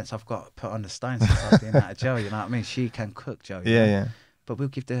 hence I've got put on the stone since I've been out of jail, you know what I mean? She can cook, Joe. You know? Yeah. But we'll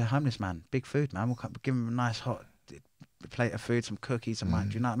give the homeless man big food, man. We'll give him a nice hot plate of food, some cookies and mine.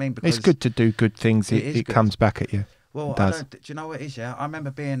 Do you know what I mean? Because it's good to do good things. It comes back at you. Well, do you know what it is, yeah? I remember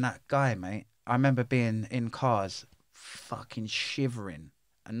being that guy, mate. I remember being in cars, fucking shivering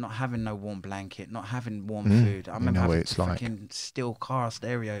and not having no warm blanket, not having warm food. I remember having fucking steel car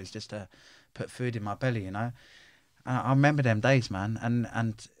stereos just to put food in my belly, you know? And I remember them days, man.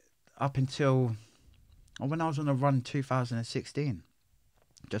 And up until when I was on a run 2016,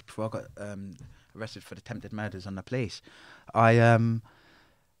 just before I got arrested for the attempted murders on the police, I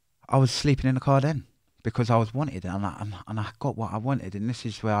was sleeping in the car then because I was wanted, and I got what I wanted. And this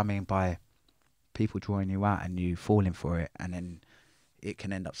is where I mean by people drawing you out and you falling for it, and then it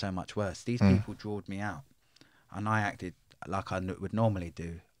can end up so much worse. These people drawed me out, and I acted like I would normally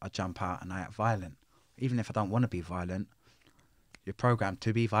do. I jump out and I act violent, even if I don't want to be violent. You're programmed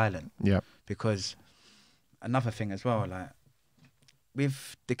to be violent. Yeah. Because another thing as well, like,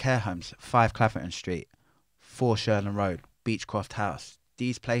 with the care homes, 5 Claverton Street, 4 Sherland Road, Beechcroft House,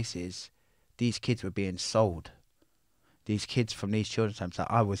 these places, these kids were being sold. These kids from these children's homes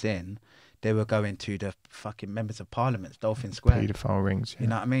that I was in, they were going to the fucking members of Parliament's Dolphin Square. Paedophile rings. Yeah. You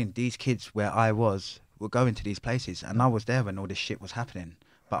know what I mean? These kids where I was were going to these places, and I was there when all this shit was happening.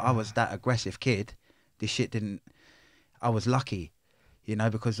 But I was that aggressive kid. This shit didn't... I was lucky. You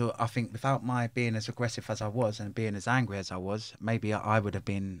know, because I think without my being as aggressive as I was and being as angry as I was, maybe I would have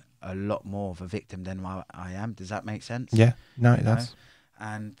been a lot more of a victim than I am. Does that make sense? Yeah, no, it does.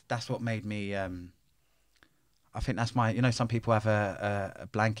 And that's what made me, I think that's my, you know, some people have a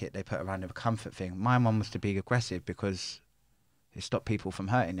blanket they put around them, a comfort thing. My mum was to be aggressive because it stopped people from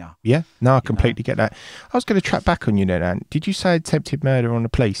hurting you. Yeah, no, I completely get that. I was going to track back on you then, Ant. Did you say attempted murder on the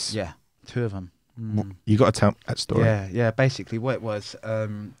police? Yeah, 2 of them. You got to tell that story. Yeah. Basically, what it was, I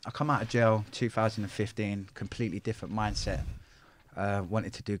come out of jail 2015, completely different mindset.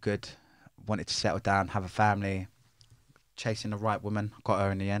 Wanted to do good, wanted to settle down, have a family, chasing the right woman. Got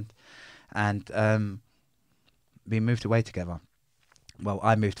her in the end, and we moved away together. Well,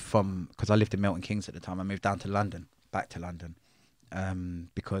 I moved because I lived in Milton Keynes at the time. I moved down to London, back to London,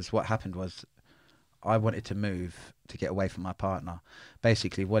 because what happened was I wanted to move to get away from my partner.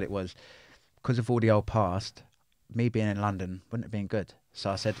 Basically, what it was, because of all the old past, me being in London wouldn't have been good. So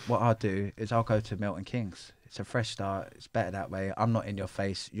I said, what I'll do is I'll go to Milton Keynes. It's a fresh start. It's better that way. I'm not in your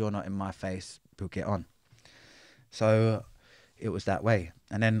face. You're not in my face. We'll get on. So it was that way.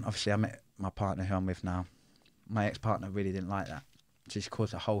 And then obviously I met my partner who I'm with now. My ex-partner really didn't like that. Just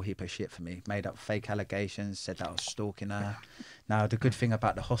caused a whole heap of shit for me. Made up fake allegations, said that I was stalking her. Now, the good thing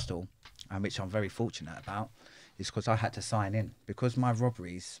about the hostel, and which I'm very fortunate about, is because I had to sign in. Because my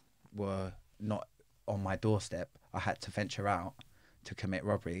robberies were not on my doorstep, I had to venture out to commit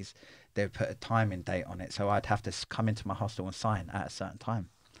robberies. They put a timing date on it, so I'd have to come into my hostel and sign at a certain time.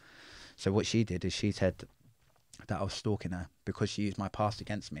 So what she did is she said that I was stalking her because she used my past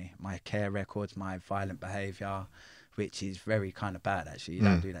against me, my care records, my violent behaviour, which is very kind of bad, actually. You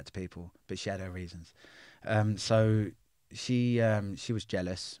don't do that to people, but she had her reasons. So she was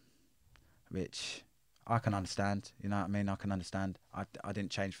jealous, which I can understand. You know what I mean? I can understand. I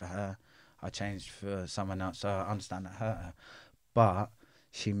didn't change for her. I changed for someone else, so I understand that hurt her. But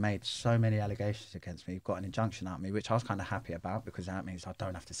she made so many allegations against me, got an injunction out of me, which I was kind of happy about, because that means I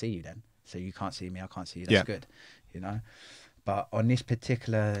don't have to see you then. So you can't see me, I can't see you. That's good, you know. But on this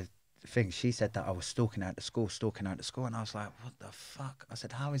particular thing, she said that I was stalking her at the school, and I was like, what the fuck? I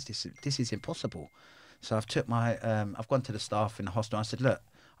said, how is this? This is impossible. So I've took my, I've gone to the staff in the hostel. I said, look,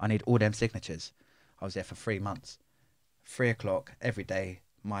 I need all them signatures. I was there for 3 months. 3 o'clock every day,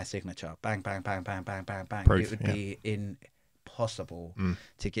 my signature. Bang, bang, bang, bang, bang, bang, bang. Proof, it would be impossible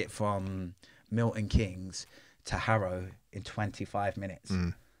to get from Milton Keynes to Harrow in 25 minutes.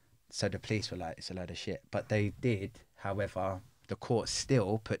 So the police were like, it's a load of shit. But they did, however, the court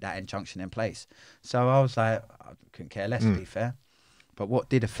still put that injunction in place. So I was like, I couldn't care less, to be fair. But what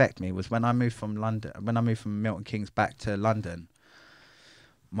did affect me was when I moved from Milton Keynes back to London,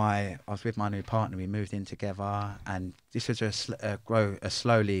 I was with my new partner. We moved in together, and this was a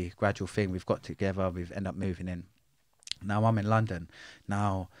slowly gradual thing. We've got together. We've ended up moving in. Now I'm in London.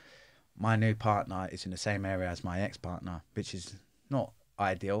 Now my new partner is in the same area as my ex-partner, which is not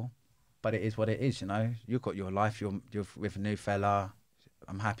ideal, but it is what it is. You know, you've got your life. You're with a new fella.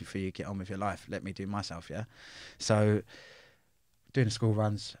 I'm happy for you. Get on with your life. Let me do myself. Yeah. So doing the school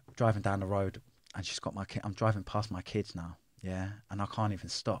runs, driving down the road, and she's got my kid. I'm driving past my kids now. Yeah, and I can't even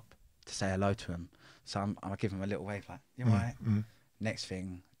stop to say hello to him. So I give him a little wave, like, you all right? Next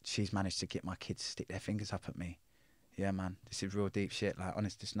thing, she's managed to get my kids to stick their fingers up at me. Yeah, man, this is real deep shit. Like,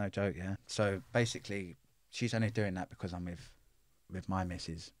 honest, this is no joke, yeah? So basically, she's only doing that because I'm with my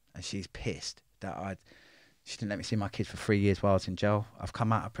missus, and she's pissed that she didn't let me see my kids for 3 years while I was in jail. I've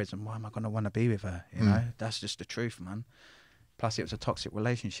come out of prison. Why am I going to want to be with her? You know, that's just the truth, man. Plus, it was a toxic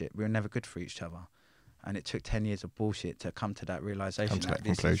relationship. We were never good for each other. And it took 10 years of bullshit to come to that realization, that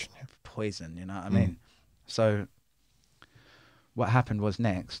this is poison, you know what I mean? So what happened was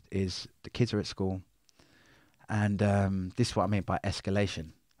next is the kids are at school, and this is what I mean by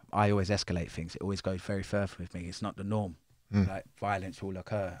escalation. I always escalate things. It always goes very further with me. It's not the norm. Like, violence will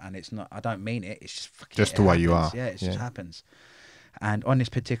occur, and it's not, I don't mean it. It's just fucking, just the way you are. Yeah, it just happens. And on this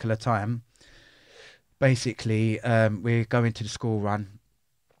particular time, basically, we're going to the school run,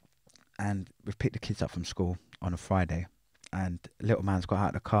 and we've picked the kids up from school on a Friday, and little man's got out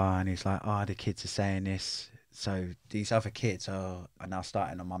of the car, and he's like, oh, the kids are saying this. So these other kids are now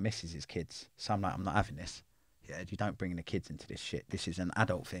starting on my missus's kids. So I'm like, I'm not having this. Yeah, you don't bring the kids into this shit. This is an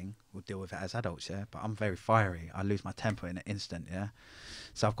adult thing. We'll deal with it as adults, yeah? But I'm very fiery. I lose my temper in an instant, yeah?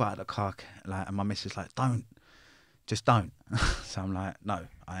 So I've got out of the car, like, and my missus is like, just don't. So I'm like, no,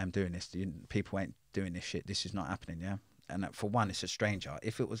 I am doing this. People ain't doing this shit. This is not happening, yeah? And for one, it's a stranger.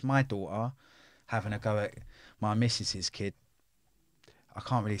 If it was my daughter having a go at my missus's kid, I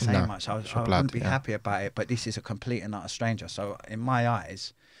can't really say much. I wouldn't be happy about it, but this is a complete and utter stranger. So in my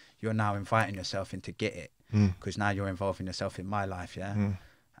eyes, you're now inviting yourself in to get it, because now you're involving yourself in my life, yeah?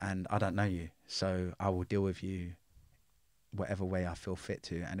 And I don't know you, so I will deal with you whatever way I feel fit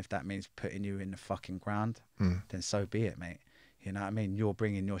to. And if that means putting you in the fucking ground, then so be it, mate. You know what I mean? You're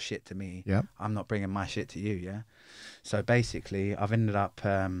bringing your shit to me. Yep. I'm not bringing my shit to you, yeah? So basically, I've ended up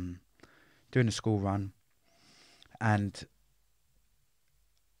doing a school run, and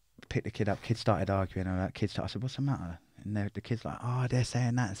picked the kid up. Kids started arguing, and I said, what's the matter? And the kid's like, oh, they're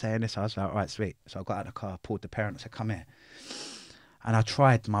saying that and saying this. I was like, all right, sweet. So I got out of the car, pulled the parent, and said, come here. And I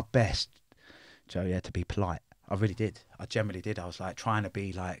tried my best, Joe, yeah, to be polite. I really did. I generally did. I was like trying to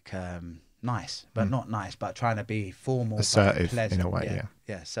be like nice, but not nice, but trying to be formal, assertive, pleasant, in a way.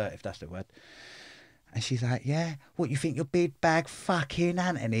 Yeah, assertive, that's the word. And she's like, yeah, what, you think you're big bag fucking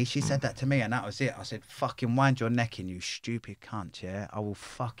Anthony? She said that to me, and that was it. I said, fucking wind your neck in, you stupid cunt, yeah? I will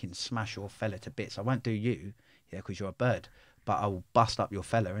fucking smash your fella to bits. I won't do you, yeah, because you're a bird, but I will bust up your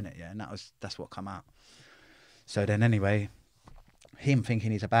fella, innit, yeah? And that's what come out. So then anyway, him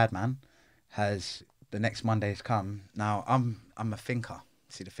thinking he's a bad man has, the next Monday's come. Now, I'm a thinker.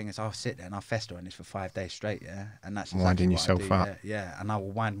 See, the thing is, I'll sit there and I'll fester on this for 5 days straight, yeah? And that's exactly winding what yourself I do, up. Yeah, and I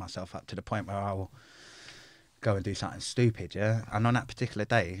will wind myself up to the point where I will go and do something stupid, yeah? And on that particular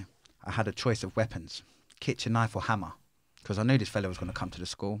day, I had a choice of weapons, kitchen knife or hammer. because I knew this fella was going to come to the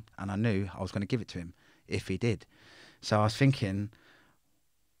school, and I knew I was going to give it to him if he did. So I was thinking,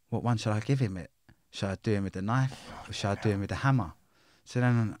 what one should I give him it? Should I do him with the knife, or should I do him with the hammer? So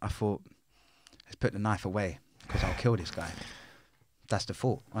then I thought, let's put the knife away, because I'll kill this guy. That's the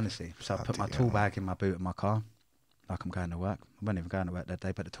thought, honestly. So I put my tool bag in my boot of my car, like I'm going to work. I wasn't even going to work that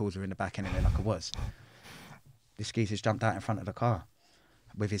day, but the tools were in the back anyway, like I was. This geezer's jumped out in front of the car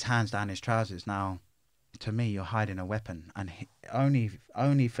with his hands down his trousers. Now, to me, you're hiding a weapon, and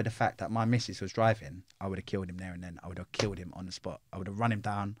only for the fact that my missus was driving, I would have killed him there and then. I would have killed him on the spot. I would have run him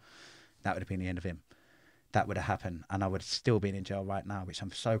down. That would have been the end of him. That would have happened, and I would have still been in jail right now, which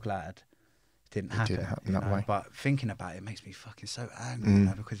I'm so glad didn't happen. Didn't happen that way. But thinking about it makes me fucking so angry, you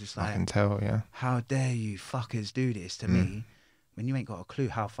know, because it's like, I can tell, yeah. how dare you fuckers do this to me when you ain't got a clue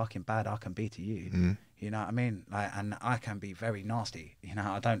how fucking bad I can be to you. You know what I mean? Like, and I can be very nasty. You know,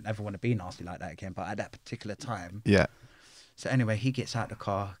 I don't ever want to be nasty like that again. But at that particular time, yeah. So anyway, he gets out the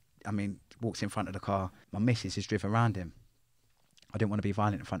car. I mean, walks in front of the car. My missus is driven around him. I didn't want to be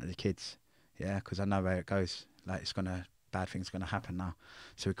violent in front of the kids, yeah, because I know where it goes. Like, bad things are gonna happen now.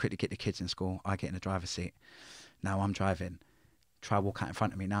 So we quickly get the kids in school. I get in the driver's seat. Now I'm driving. Try walk out in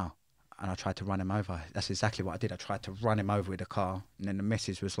front of me now. And I tried to run him over. That's exactly what I did. I tried to run him over with the car. And then the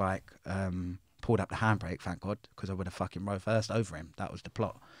missus was like, pulled up the handbrake, thank God, because I would have fucking reversed over him. That was the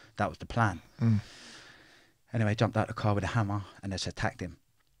plot. That was the plan. Anyway, jumped out the car with a hammer and just attacked him.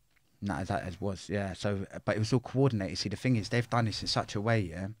 And that as was, yeah. So, but it was all coordinated. See, the thing is, they've done this in such a way,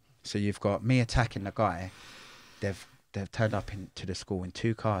 yeah. So you've got me attacking the guy. They've turned up into the school in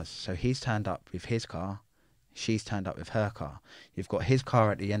 2 cars. So he's turned up with his car. She's turned up with her car. You've got his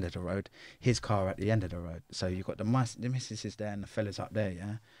car at the end of the road, his car at the end of the road. So you've got the missus is there and the fella's up there,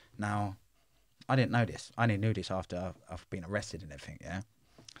 yeah. Now, I didn't know this. I only knew this after I've been arrested and everything, yeah.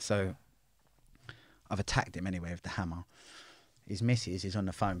 So I've attacked him anyway with the hammer. His missus is on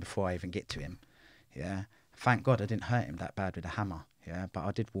the phone before I even get to him, yeah. Thank God I didn't hurt him that bad with the hammer, yeah. But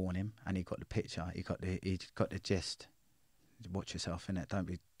I did warn him, and he got the picture. He got the gist. Watch yourself, innit? Don't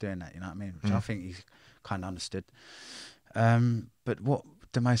be doing that, you know what I mean? Which I think he's kind of understood. But what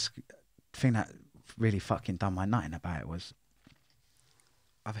the most thing that really fucking done my nutting about it was,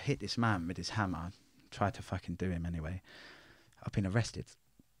 I've hit this man with this hammer, tried to fucking do him anyway. I've been arrested.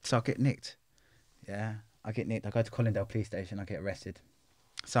 So I get nicked. Yeah, I get nicked. I go to Collindale police station, I get arrested.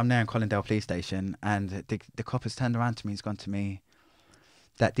 So I'm there in Collindale police station, and the cop has turned around to me, he's gone to me,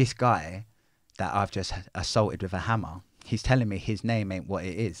 that this guy that I've just assaulted with a hammer, he's telling me his name ain't what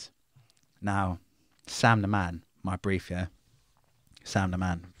it is. Now, Sam the man, my brief, yeah. Sam the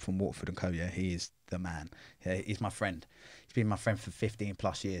man from Waterford and Co, yeah, he is the man. Yeah, he's my friend. He's been my friend for 15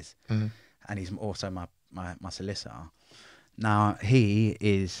 plus years. And he's also my solicitor. Now, he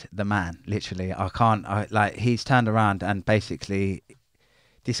is the man, literally. He's turned around and basically,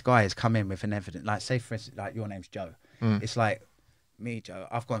 this guy has come in with an evidence. Like, say for instance, like, your name's Joe. It's like, me, Joe,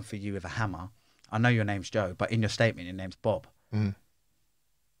 I've gone for you with a hammer. I know your name's Joe, but in your statement, your name's Bob.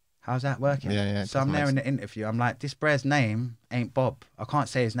 How's that working? Yeah. So I'm there in the interview. I'm like, this bre's name ain't Bob. I can't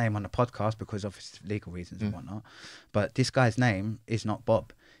say his name on the podcast because of legal reasons and whatnot. But this guy's name is not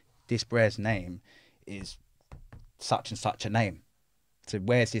Bob. This bre's name is such and such a name. So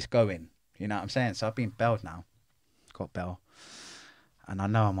where's this going? You know what I'm saying? So I've been bailed now. Got bail. And I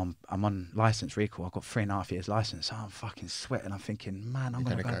know I'm on license recall. I've got 3.5 years license. So I'm fucking sweating. I'm thinking, man, I'm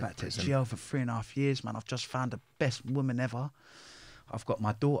going to go back to jail for 3.5 years, man. I've just found the best woman ever. I've got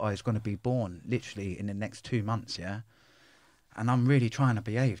my daughter who's going to be born literally in the next 2 months, yeah? And I'm really trying to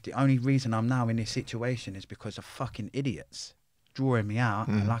behave. The only reason I'm now in this situation is because of fucking idiots drawing me out.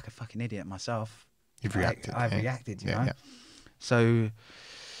 And like a fucking idiot myself, You've reacted. I've reacted, you know? Yeah. So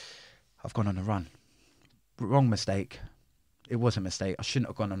I've gone on a run. Wrong mistake. It was a mistake. I shouldn't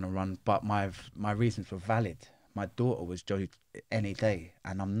have gone on a run, but my reasons were valid. My daughter was judged any day,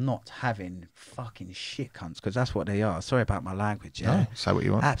 and I'm not having fucking shit cunts, because that's what they are. Sorry about my language, yeah? No, say what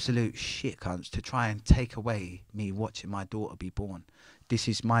you want. Absolute shit cunts to try and take away me watching my daughter be born. This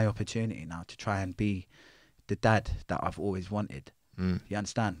is my opportunity now to try and be the dad that I've always wanted. You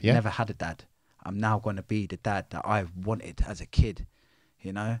understand? Yeah. Never had a dad. I'm now going to be the dad that I wanted as a kid,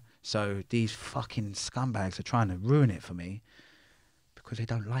 you know? So these fucking scumbags are trying to ruin it for me because they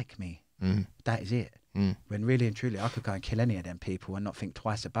don't like me. That is it. When really and truly I could go and kill any of them people and not think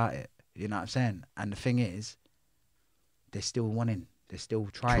twice about it. You know what I'm saying? And the thing is, they're still wanting, they're still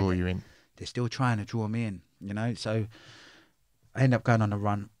trying. Draw you in. They're still trying to draw me in, you know? So I end up going on a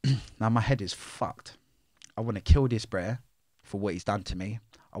run. Now my head is fucked. I want to kill this brer for what he's done to me.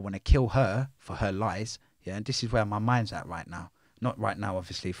 I want to kill her for her lies. Yeah, and this is where my mind's at right now. Not right now,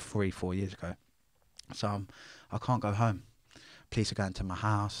 obviously, 3-4 years ago. So I can't go home. Police are going to my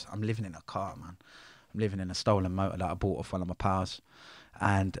house. I'm living in a car, man. I'm living in a stolen motor that I bought off one of my pals.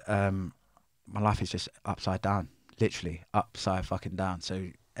 And my life is just upside down, literally upside fucking down. So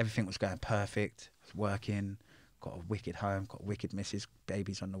everything was going perfect. I was working, got a wicked home, got a wicked missus,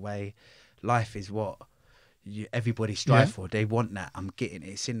 babies on the way. Life is what everybody strives for. They want that. I'm getting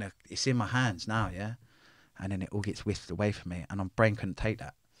it. It's in my hands now, yeah? And then it all gets whisked away from me, and my brain couldn't take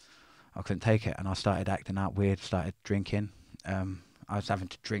that. I couldn't take it, and I started acting out weird, started drinking. I was having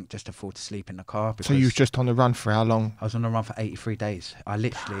to drink just to fall to sleep in the car. So you was just on the run for how long? I was on the run for 83 days. I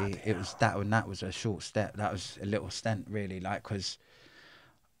literally, it was that, and that was a short step. That was a little stint, really, like, because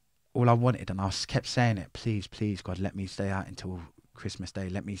all I wanted, and I kept saying it, please, please, God, let me stay out until Christmas Day.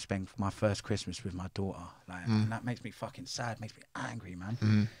 Let me spend my first Christmas with my daughter. Like, and that makes me fucking sad, makes me angry,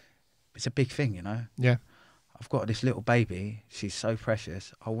 man. It's a big thing, you know? Yeah. I've got this little baby. She's so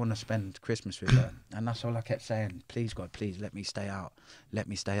precious. I want to spend Christmas with her. And that's all I kept saying. Please, God, please, let me stay out. Let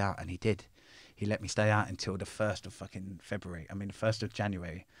me stay out. And he did. He let me stay out until the 1st of fucking February. I mean, the 1st of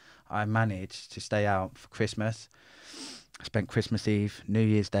January. I managed to stay out for Christmas. I spent Christmas Eve, New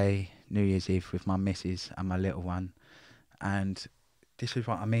Year's Day, New Year's Eve with my missus and my little one. And this is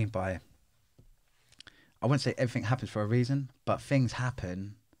what I mean by, I wouldn't say everything happens for a reason, but things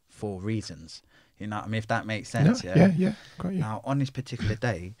happen for reasons. You know what I mean? If that makes sense, Yeah, got you. Now, on this particular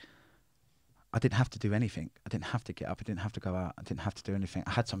day, I didn't have to do anything. I didn't have to get up. I didn't have to go out. I didn't have to do anything.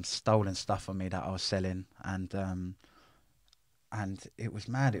 I had some stolen stuff on me that I was selling, and it was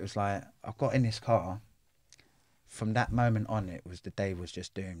mad. It was like, I got in this car. From that moment on, the day was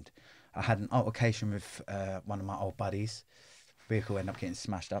just doomed. I had an altercation with one of my old buddies. Vehicle ended up getting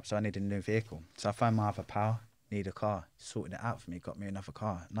smashed up, so I needed a new vehicle. So I phoned my other pal, need a car. Sorted it out for me, got me another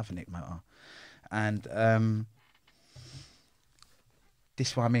car, another Nick motor. And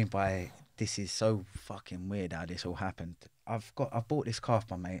this is what I mean by, this is so fucking weird how this all happened. I've bought this car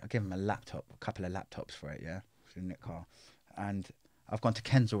for my mate. I gave him a couple of laptops for it, yeah, for the Nick car. And I've gone to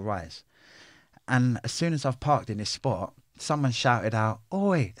Kensal Rise. And as soon as I've parked in this spot, someone shouted out,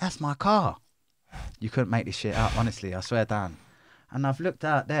 "Oi, that's my car." You couldn't make this shit up, honestly, I swear down. And I've looked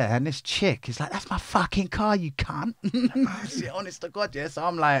out there, and this chick is like, "That's my fucking car, you cunt." Honest to God, yeah. So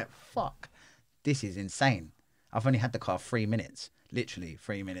I'm like, fuck, this is insane. I've only had the car 3 minutes, literally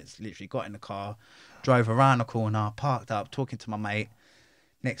 3 minutes. Literally got in the car, drove around the corner, parked up, talking to my mate.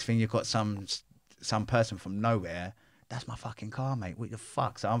 Next thing, you've got some person from nowhere. "That's my fucking car, mate. What the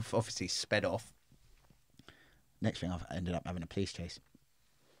fuck?" So I'm obviously sped off. Next thing, I've ended up having a police chase.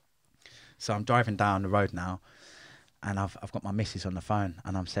 So I'm driving down the road now, and I've got my missus on the phone,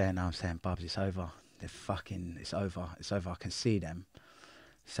 and I'm saying, "Bubs, it's over. It's over. It's over. I can see them."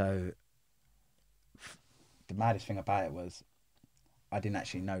 So the maddest thing about it was, I didn't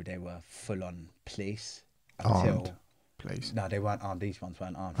actually know they were full-on police until... Armed police? No, they weren't armed. These ones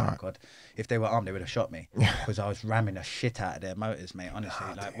weren't armed, thank God. If they were armed, they would have shot me, because I was ramming the shit out of their motors, mate, honestly.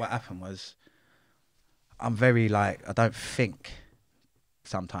 What happened was, I'm very, like, I don't think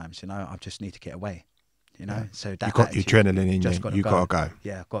sometimes, you know, I just need to get away, you know. So that, you got your adrenaline in you, you got to go.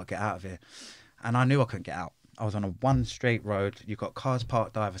 Yeah, got to get out of here. And I knew I couldn't get out. I was on a one straight road. You've got cars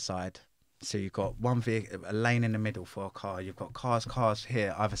parked either side. So you've got one vehicle, a lane in the middle for a car. You've got cars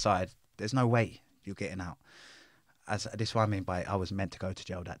here either side. There's no way you're getting out. This is what I mean by, I was meant to go to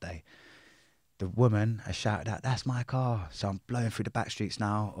jail that day. The woman has shouted out, "That's my car." So I'm blowing through the back streets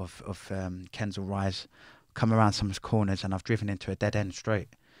now of Kensal Rise, come around some corners, and I've driven into a dead end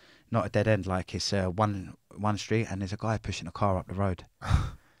straight. Not a dead end, like it's one street, and there's a guy pushing a car up the road.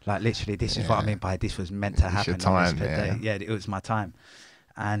 Like, literally, this is what I mean by, this was meant to happen. It's your time, yeah, it was my time.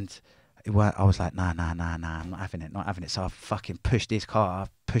 And I was like, nah, I'm not having it. So I fucking pushed his car, I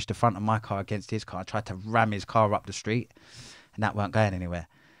pushed the front of my car against his car. I tried to ram his car up the street, and that weren't going anywhere.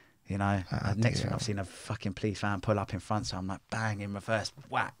 You know, next thing I've seen a fucking police van pull up in front, so I'm like, bang, in reverse,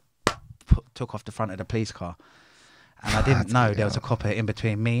 whack, took off the front of the police car. And I didn't know there was a copper in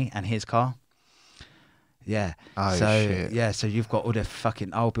between me and his car. Yeah. Oh, so shit. yeah, so you've got all the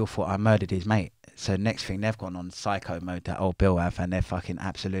fucking, old Bill thought I murdered his mate. So next thing, they've gone on psycho mode, that old Bill have, and they're fucking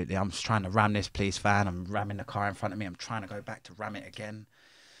absolutely, I'm just trying to ram this police van, I'm ramming the car in front of me, I'm trying to go back to ram it again.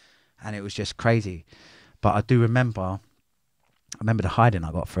 And it was just crazy. But I do remember the hiding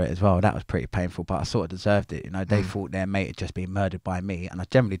I got for it as well. That was pretty painful, but I sort of deserved it. You know, they thought their mate had just been murdered by me, and I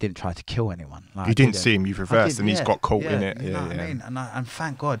generally didn't try to kill anyone. Like, you didn't see him, you've reversed, and he's got caught in it. You know what I mean? And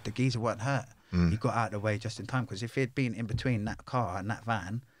thank God the geezer weren't hurt. He got out of the way just in time, because if he had been in between that car and that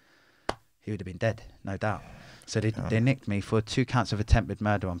van, he would have been dead, no doubt. So they nicked me for 2 counts of attempted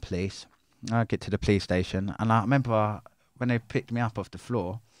murder on police. I get to the police station, and I remember when they picked me up off the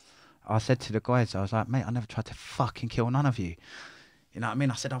floor, I said to the guys, I was like, mate, I never tried to fucking kill none of you. You know what I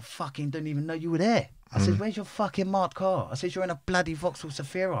mean? I said, I fucking didn't even know you were there. I said, where's your fucking marked car? I said, you're in a bloody Vauxhall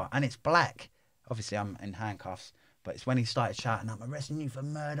Zafira and it's black. Obviously, I'm in handcuffs. But it's when he started shouting, I'm arresting you for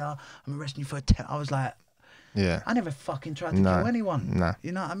murder. I'm arresting you for I was like, Yeah. I never fucking tried to kill anyone. No.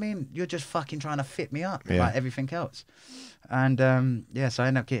 You know what I mean? You're just fucking trying to fit me up Yeah. like everything else. And so I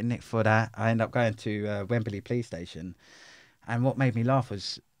ended up getting nicked for that. I ended up going to Wembley police station. And what made me laugh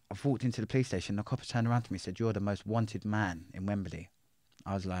was I've walked into the police station. The cop turned around to me and said, you're the most wanted man in Wembley.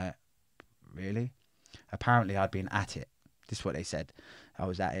 I was like, really? Apparently I'd been at it. This is what they said. I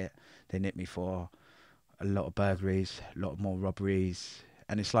was at it. They nicked me for a lot of burglaries, a lot more robberies.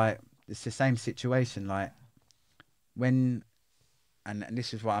 And it's like, it's the same situation. Like when, and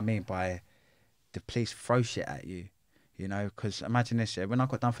this is what I mean by the police throw shit at you, you know, because imagine this, yeah, when I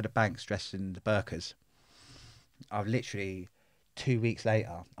got done for the banks dressed in the burqas, I've literally 2 weeks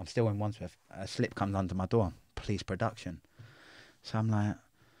later, I'm still in Wandsworth, a slip comes under my door, police production. So I'm like,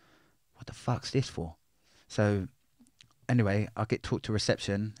 what the fuck's this for? So anyway, I get talked to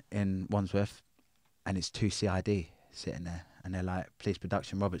reception in Wandsworth and it's 2 CID sitting there. And they're like, police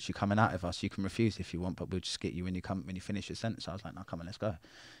production, Roberts, you coming out of us? You can refuse if you want, but we'll just get you when you finish your sentence. I was like, no, come on, let's go.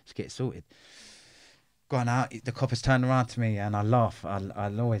 Let's get it sorted. Gone out, the coppers turned around to me and I laugh.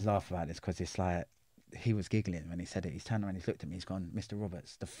 I'll always laugh about this because it's like, he was giggling when he said it. He's turned around, he's looked at me, he's gone, Mr.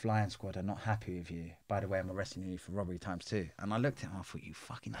 Roberts, the flying squad are not happy with you. By the way, I'm arresting you for robbery ×2. And I looked at him, I thought, you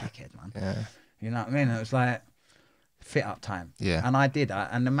fucking dickhead, man. Yeah. You know what I mean? It was like, fit up time. Yeah. And I did.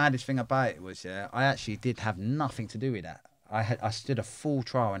 And the maddest thing about it was, I actually did have nothing to do with that. I stood a full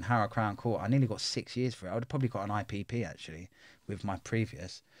trial in Harrow Crown Court. I nearly got 6 years for it. I would have probably got an IPP, actually, with my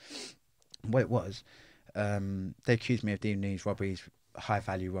previous. What it was, they accused me of doing these robberies,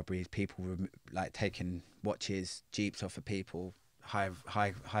 high-value robberies. People were like taking watches, jeeps off of people,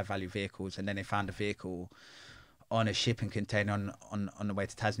 high-value vehicles, and then they found a vehicle on a shipping container on the way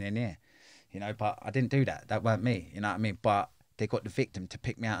to Tasmania. You know, but I didn't do that. That weren't me. You know what I mean? But they got the victim to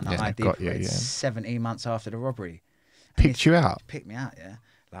pick me out on an ID parade 17 months after the robbery. Picked you out? Picked me out, yeah.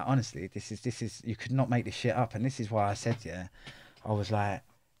 Like, honestly, this is, you could not make this shit up. And this is why I said, I was like,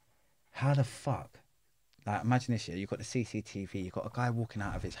 how the fuck? Like, imagine this, you've got the CCTV, you've got a guy walking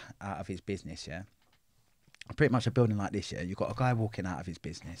out of his business, Pretty much a building like this, you've got a guy walking out of his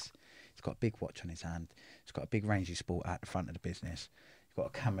business. He's got a big watch on his hand. He's got a big Range Sport out the front of the business. You've got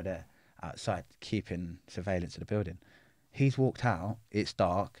a camera there outside keeping surveillance of the building. He's walked out, it's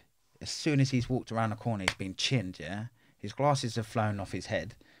dark. As soon as he's walked around the corner, he's been chinned, His glasses have flown off his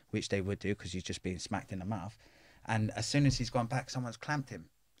head, which they would do because he's just been smacked in the mouth. And as soon as he's gone back, someone's clamped him.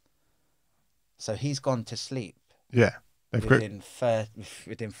 So he's gone to sleep. Yeah. Within 4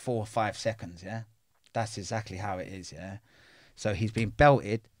 or 5 seconds, That's exactly how it is, So he's been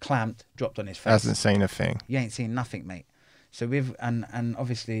belted, clamped, dropped on his face. Hasn't seen a thing. You ain't seen nothing, mate. So and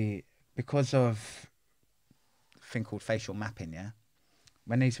obviously because of a thing called facial mapping,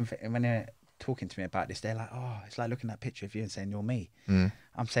 when they're talking to me about this, they're like, oh, it's like looking at a picture of you and saying you're me.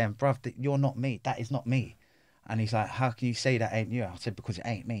 I'm saying, bruv, you're not me. That is not me. And he's like, how can you say that ain't you? I said, because it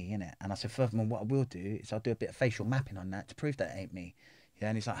ain't me, innit? And I said, furthermore, what I will do is I'll do a bit of facial mapping on that to prove that it ain't me.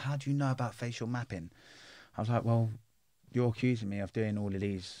 And he's like, how do you know about facial mapping? I was like, well, you're accusing me of doing all of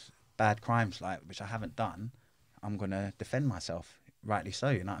these bad crimes, like, which I haven't done. I'm going to defend myself. Rightly so,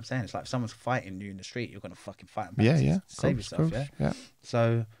 you know what I'm saying? It's like if someone's fighting you in the street, you're going to fucking fight them back to save yourself, yeah?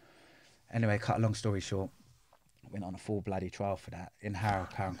 So, anyway, cut a long story short, went on a full bloody trial for that in Harrow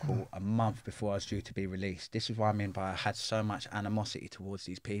Crown Court a month before I was due to be released. This is what I mean by I had so much animosity towards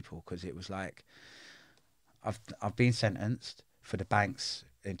these people, because it was like, I've been sentenced for the banks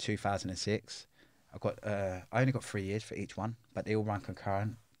in 2006. I only got 3 years for each one, but they all run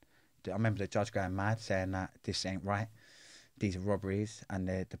concurrent. I remember the judge going mad, saying that this ain't right. These are robberies, and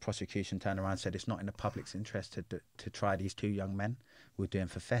the prosecution turned around and said it's not in the public's interest to try these 2 young men. We're doing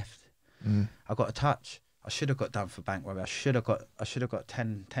for theft. I got a touch. I should have got done for bank robbery. I should have got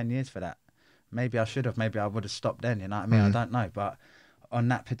 10 years for that. Maybe I should have. Maybe I would have stopped then. You know what I mean? I don't know. But on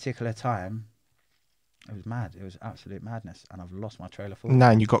that particular time, it was mad. It was absolute madness, and I've lost my trail of thought. No,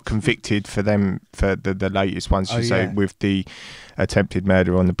 and you got convicted for them for the latest ones. You say with the attempted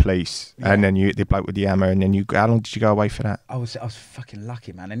murder on the police, and then you hit the bloke with the hammer, and then how long did you go away for that? I was fucking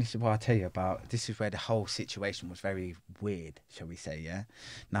lucky, man. And this is what I tell you about. This is where the whole situation was very weird, shall we say?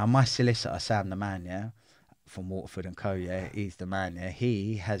 Now my solicitor, Sam the man, from Waterford and Co. He's the man.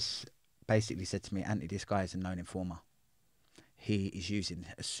 He has basically said to me, Anthony, this guy is a known informer. He is using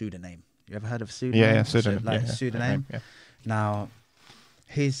a pseudonym. You ever heard of a pseudonym? Yeah, pseudonym. Pseudonym. Yeah. Now,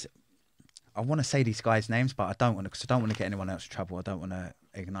 I want to say these guys' names, but I don't want to, because I don't want to get anyone else in trouble. I don't want to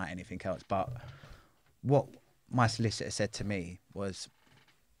ignite anything else. But what my solicitor said to me was,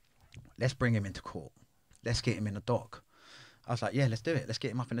 let's bring him into court. Let's get him in the dock. I was like, yeah, let's do it. Let's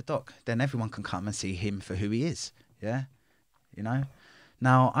get him up in the dock. Then everyone can come and see him for who he is. Yeah, you know.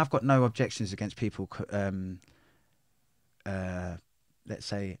 Now I've got no objections against people. Let's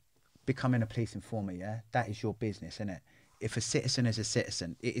say becoming a police informer. Yeah, that is your business, isn't it? If a citizen is a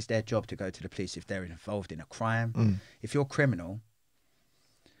citizen, it is their job to go to the police if they're involved in a crime. If you're a criminal,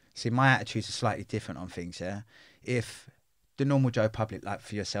 see, my attitudes are slightly different on things. Yeah, if the normal Joe public, like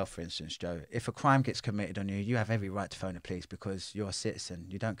for yourself, for instance, Joe, if a crime gets committed on you, you have every right to phone the police because you're a citizen.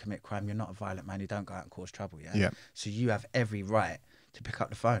 You don't commit crime. You're not a violent man. You don't go out and cause trouble. Yeah. So you have every right to pick up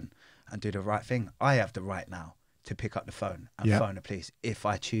the phone and do the right thing. I have the right now to pick up the phone and phone the police if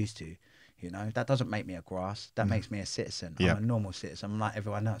I choose to. You know, that doesn't make me a grass. That makes me a citizen. I'm a normal citizen. I'm like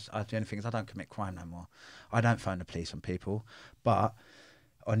everyone else. The only thing is I don't commit crime no more. I don't phone the police on people. But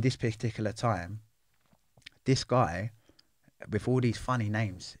on this particular time, this guy, with all these funny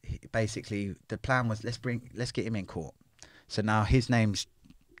names, basically the plan was let's get him in court. So now his name's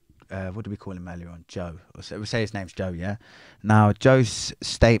what do we call him earlier on? Joe. So we'll say his name's Joe, yeah? Now, Joe's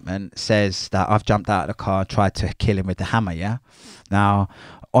statement says that I've jumped out of the car and tried to kill him with the hammer, yeah? Now,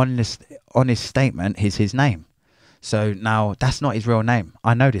 on his statement is his name. So now, that's not his real name.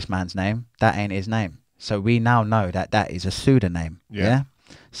 I know this man's name. That ain't his name. So we now know that that is a pseudonym, yeah?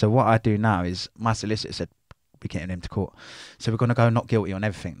 So what I do now is, my solicitor said, we're getting him to court. So we're going to go not guilty on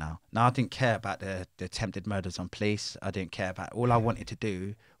everything now. Now, I didn't care about the attempted murders on police. I didn't care about it. All I wanted to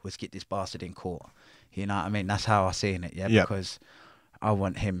do was get this bastard in court. You know what I mean? That's how I seen it, yeah? Because I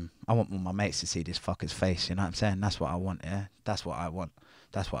want all my mates to see this fucker's face, you know what I'm saying? That's what I want, yeah? That's what I want.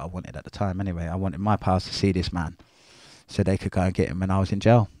 That's what I wanted at the time anyway. I wanted my pals to see this man so they could go and get him when I was in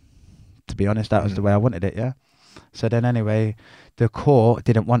jail. To be honest, that was the way I wanted it, yeah? So then anyway, the court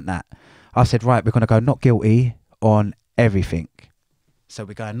didn't want that. I said, right, we're going to go not guilty on everything. So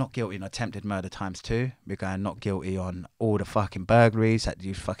we're going not guilty on attempted murder ×2. We're going not guilty on all the fucking burglaries that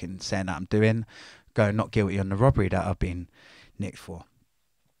you fucking saying that I'm doing. Going not guilty on the robbery that I've been nicked for.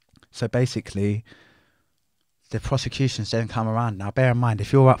 So basically, the prosecutions then come around. Now, bear in mind,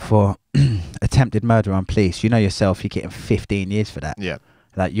 if you're up for attempted murder on police, you know yourself, you're getting 15 years for that. Yeah.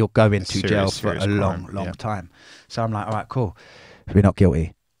 Like, you're going to jail for a long time. So I'm like, all right, cool. We're not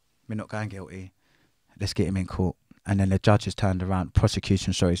guilty. We're not going guilty. Let's get him in court. And then the judge has turned around,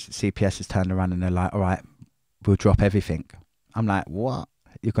 CPS has turned around and they're like, all right, we'll drop everything. I'm like, what?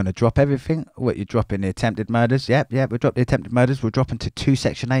 You're going to drop everything? What, you're dropping the attempted murders? Yep, we'll drop the attempted murders. We'll drop into 2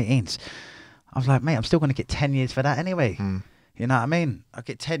 Section 18s. I was like, mate, I'm still going to get 10 years for that anyway. You know what I mean? I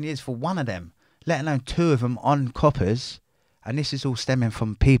get 10 years for one of them, let alone 2 of them on coppers. And this is all stemming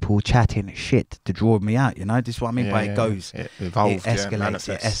from people chatting shit to draw me out, you know? This is what I mean by it goes. It evolves, it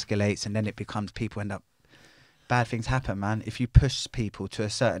escalates, and then it becomes people end up... Bad things happen, man. If you push people to a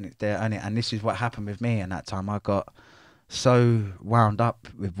certain... And this is what happened with me in that time. I got so wound up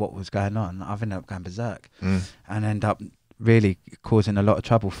with what was going on, I've ended up going berserk. And end up really causing a lot of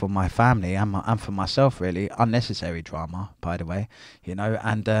trouble for my family and for myself, really. Unnecessary drama, by the way, you know.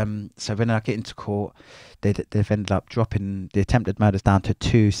 And so when I get into court, they've ended up dropping the attempted murders down to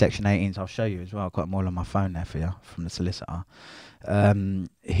 2 Section 18s. I'll show you as well. I've got them all on my phone there for you from the solicitor.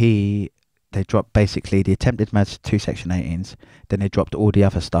 They dropped basically the attempted murders to 2 Section 18s. Then they dropped all the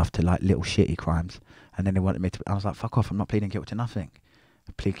other stuff to like little shitty crimes. And then they wanted me to... I was like, fuck off, I'm not pleading guilty to nothing.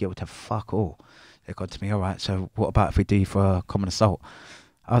 I plead guilty to fuck all. They got to me, all right, so what about if we do you for a common assault?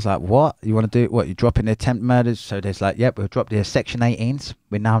 I was like, what? You want to do what? You're dropping the attempt murders? So there's like, yep, we'll drop the Section 18s.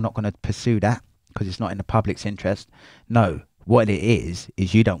 We're now not going to pursue that because it's not in the public's interest. No, what it is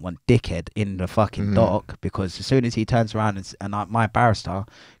you don't want dickhead in the fucking dock, because as soon as he turns around and my barrister,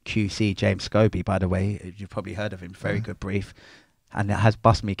 QC James Scobie, by the way, you've probably heard of him, very good brief, and it has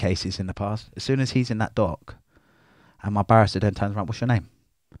bust me cases in the past. As soon as he's in that dock and my barrister then turns around, what's your name?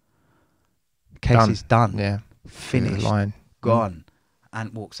 Case is done. Yeah. Finished. Gone.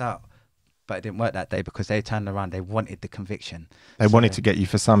 And walks out. But it didn't work that day because they turned around. They wanted the conviction. They wanted to get you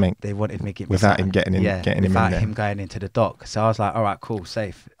for something. They wanted me to get without him getting in. Without him going into the dock. So I was like, all right, cool,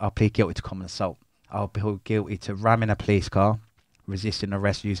 safe. I'll plead guilty to common assault. I'll plead guilty to ramming a police car, resisting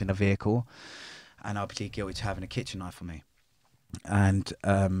arrest using a vehicle, and I'll plead guilty to having a kitchen knife on me. And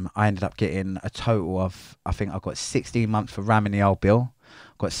I ended up getting a total of, I think I got 16 months for ramming the old bill.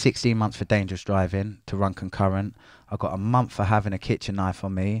 Got 16 months for dangerous driving to run concurrent. I got a month for having a kitchen knife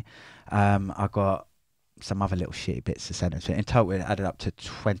on me. I got some other little shitty bits of sentence. In total, it added up to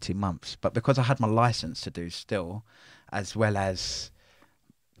 20 months. But because I had my license to do still, as well as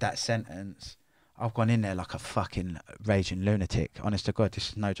that sentence, I've gone in there like a fucking raging lunatic. Honest to God, this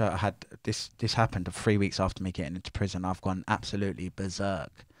is no joke. I had this happened 3 weeks after me getting into prison. I've gone absolutely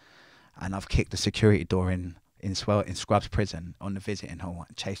berserk, and I've kicked the security door in Scrubs prison on the visiting hall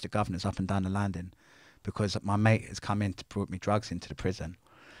and chased the governors up and down the landing because my mate has come in to brought me drugs into the prison,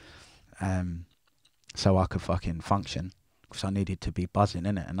 so I could fucking function. Because I needed to be buzzing,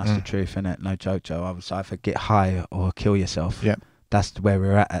 innit? And that's the truth, innit? No joke, Joe. I was either get high or kill yourself. Yeah. That's where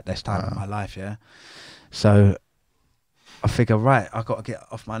we're at this time in my life, yeah? So I figure, right, I got to get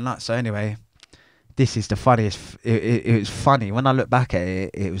off my nuts. So anyway, this is the funniest. It was funny. When I look back at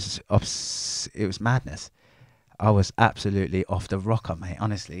it, it was madness. I was absolutely off the rocker, mate,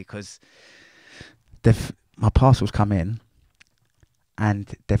 honestly, because my parcels come in,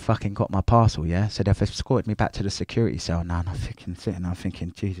 and they fucking got my parcel, yeah? So they've escorted me back to the security cell now, and I'm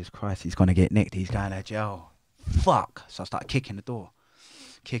thinking, Jesus Christ, he's going to get nicked, he's going to jail. Fuck. So I started kicking the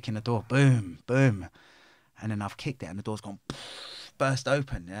door, boom, boom. And then I've kicked it, and the door's gone, burst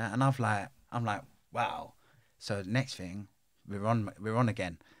open, yeah? And I'm like, wow. So the next thing, we're on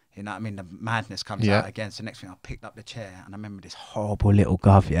again. You know what I mean? The madness comes out again. So next thing, I picked up the chair, and I remember this horrible little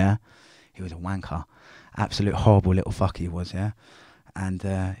gov, yeah? He was a wanker. Absolute horrible little fuck he was, yeah? And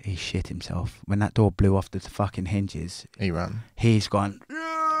he shit himself. When that door blew off the fucking hinges, he ran. He's gone,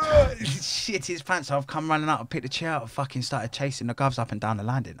 shit his pants. So I've come running out, I picked the chair up, fucking started chasing the govs up and down the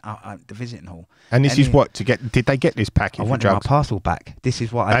landing, out the visiting hall. And this is what, did they get this package? I wanted my parcel back. This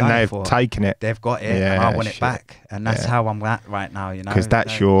is what I done it for. And they've taken it. They've got it, and I want it back. And that's how I'm at right now, you know. Because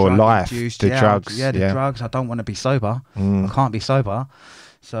that's your life, the drugs. Yeah, the drugs. I don't want to be sober. I can't be sober.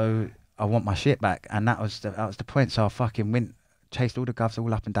 So I want my shit back. And that was the point. So I fucking chased all the govs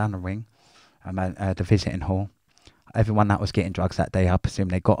all up and down the ring, the visiting hall. Everyone that was getting drugs that day, I presume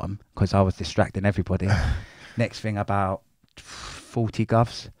they got them because I was distracting everybody. Next thing, about 40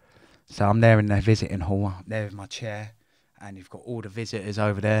 govs. So I'm there in the visiting hall, there with my chair, and you've got all the visitors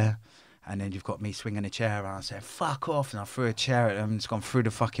over there, and then you've got me swinging a chair around saying, fuck off, and I threw a chair at them. It's gone through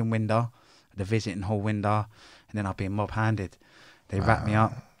the fucking window, the visiting hall window, and then I've been mob-handed. They wrapped me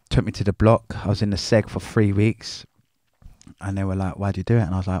up, took me to the block. I was in the seg for 3 weeks. And they were like, why'd you do it?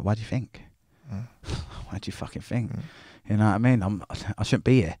 And I was like, why do you think? Why do you fucking think? You know what I mean? I shouldn't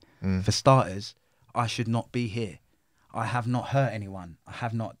be here. For starters, I should not be here. I have not hurt anyone. I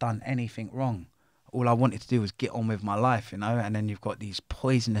have not done anything wrong. All I wanted to do was get on with my life, you know? And then you've got these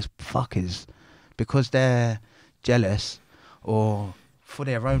poisonous fuckers, because they're jealous or for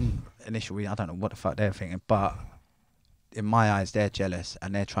their own initial reason. I don't know what the fuck they're thinking, but in my eyes, they're jealous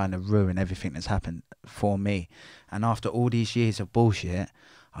and they're trying to ruin everything that's happened for me. And after all these years of bullshit,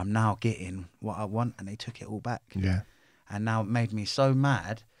 I'm now getting what I want, and they took it all back. Yeah. And now it made me so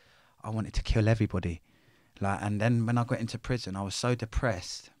mad, I wanted to kill everybody. And then when I got into prison, I was so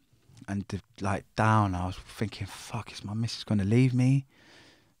depressed and down. I was thinking, fuck, is my missus going to leave me?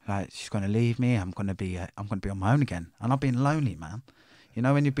 She's going to leave me. I'm going to be on my own again. And I've been lonely, man. You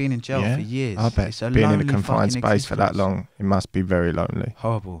know, when you've been in jail for years, I bet it's a being in a lonely confined space existence. for that long, it must be very lonely.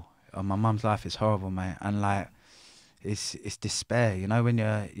 Horrible. My mum's life is horrible, mate. And it's despair. You know, when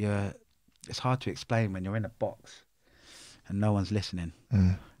you're, it's hard to explain when you're in a box and no one's listening,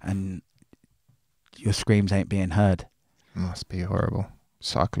 and your screams ain't being heard. It must be horrible,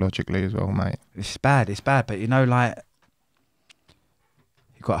 psychologically as well, mate. It's bad. But you know,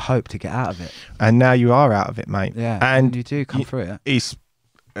 you've got hope to get out of it. And now you are out of it, mate. Yeah, and you do come through it.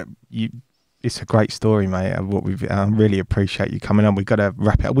 It's a great story, mate. I really appreciate you coming on. We've got to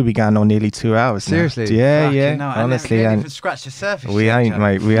wrap it up. We'll be going on nearly 2 hours Seriously? now. Yeah, Fucking no, honestly. We and even scratched the surface. we ain't,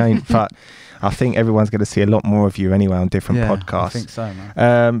 mate. We ain't. But I think everyone's going to see a lot more of you anyway on different podcasts. I think so,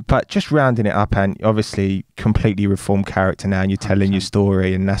 man. But just rounding it up, and obviously completely reformed character now, and you're telling 100%. your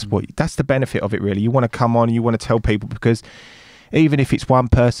story, and that's the benefit of it, really. You want to come on and you want to tell people, because even if it's one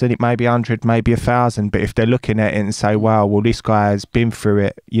person, it may be 100, maybe 1,000. But if they're looking at it and say, wow, well, this guy has been through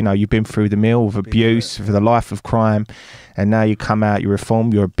it, you know, you've been through the mill of abuse, for the life of crime, and now you come out, you're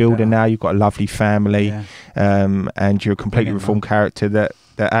reformed, you're a builder now, you've got a lovely family, and you're a completely reformed character that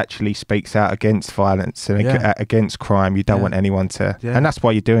actually speaks out against violence and against crime. You don't want anyone to... And that's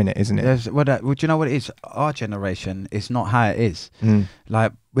why you're doing it, isn't it? Well, do you know what it is? Our generation is not how it is.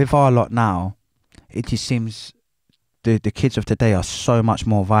 With our lot now, it just seems... The kids of today are so much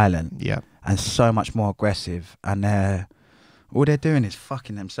more violent, and so much more aggressive, and all they're doing is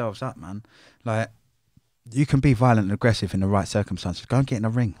fucking themselves up, man. You can be violent and aggressive in the right circumstances. Go and get in a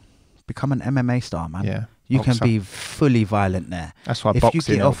ring, become an MMA star, man. Yeah, you can be fully violent there. That's why if boxing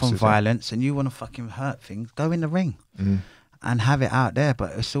you get off on helps, violence and you want to fucking hurt things, go in the ring and have it out there.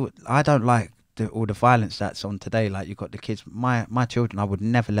 But I don't like all the violence that's on today. Like you got the kids. My children, I would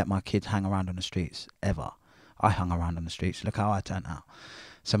never let my kids hang around on the streets ever. I hung around on the streets. Look how I turned out.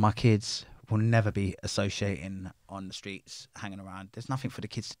 So my kids will never be associating on the streets, hanging around. There's nothing for the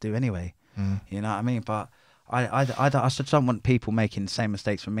kids to do anyway. You know what I mean? But I just don't want people making the same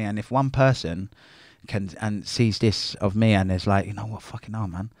mistakes for me. And if one person and sees this of me and is like, you know what, fucking hell,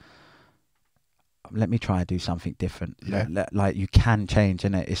 man, let me try and do something different. Yeah. Like you can change,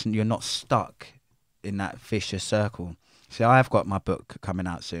 innit? You're not stuck in that vicious circle. See, I have got my book coming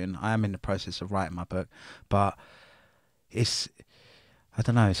out soon. I am in the process of writing my book, but I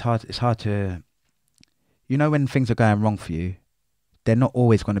don't know, it's hard to, you know, when things are going wrong for you, they're not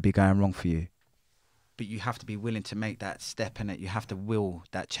always going to be going wrong for you. But you have to be willing to make that step in it. You have to will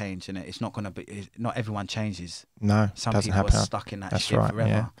that change in it. It's not going to be, not everyone changes. No, some doesn't people happen. are stuck in that That's shit right,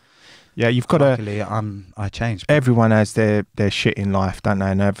 forever. Yeah, you've got Luckily, I changed. everyone has their shit in life, don't they?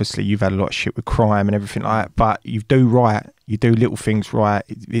 And obviously you've had a lot of shit with crime and everything like that, but you do right, you do little things right,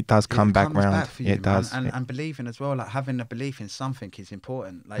 it does come back round. Back for you, it does. And believing as well, like having a belief in something is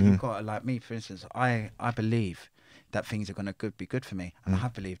important. Like you've got, like me, for instance, I believe that things are going to be good for me. And I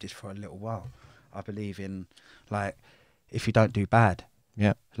have believed this for a little while. I believe in, like, if you don't do bad,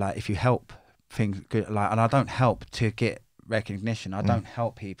 like if you help things good, like, and I don't help to get recognition. I don't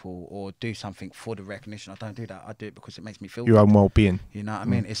help people or do something for the recognition. I don't do that. I do it because it makes me feel your good. own well-being. You know what I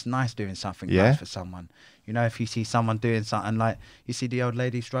mean? It's nice doing something nice for someone. You know, if you see someone doing something, like you see the old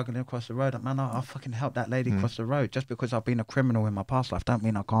lady struggling across the road, man, I'll fucking help that lady cross the road. Just because I've been a criminal in my past life don't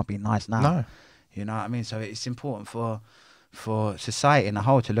mean I can't be nice now. No. You know what I mean? So it's important for society in a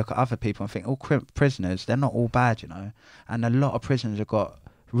whole to look at other people and think, all prisoners, they're not all bad, you know. And a lot of prisoners have got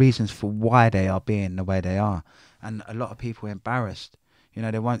reasons for why they are being the way they are. And a lot of people are embarrassed. You know,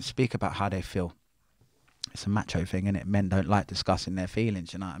 they won't speak about how they feel. It's a macho thing, innit? Men don't like discussing their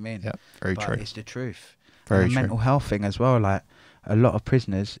feelings, you know what I mean? Yeah, very true. It's the truth. Very and the true. mental health thing as well, like a lot of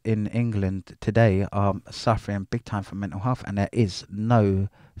prisoners in England today are suffering big time from mental health, and there is no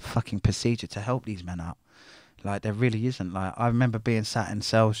fucking procedure to help these men out. Like, there really isn't. Like, I remember being sat in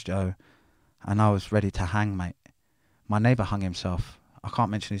cells, Joe, and I was ready to hang, mate. My neighbour hung himself. I can't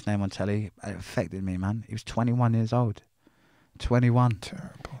mention his name on telly. It affected me, man. He was 21 years old. 21.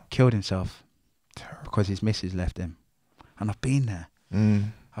 Terrible. Killed himself. Terrible. Because his missus left him. And I've been there.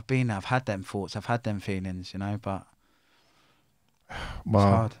 I've been there. I've had them thoughts. I've had them feelings, you know, but Well,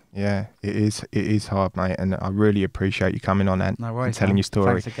 it's hard. Yeah, it is hard, mate, and I really appreciate you coming on and No worries, telling man. your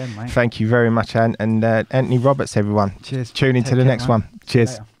story. Thanks again, mate. Thank you very much, and Anthony Roberts, everyone. Cheers. Tune into Take the care, next man. one.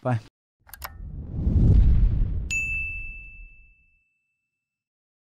 Cheers. Later.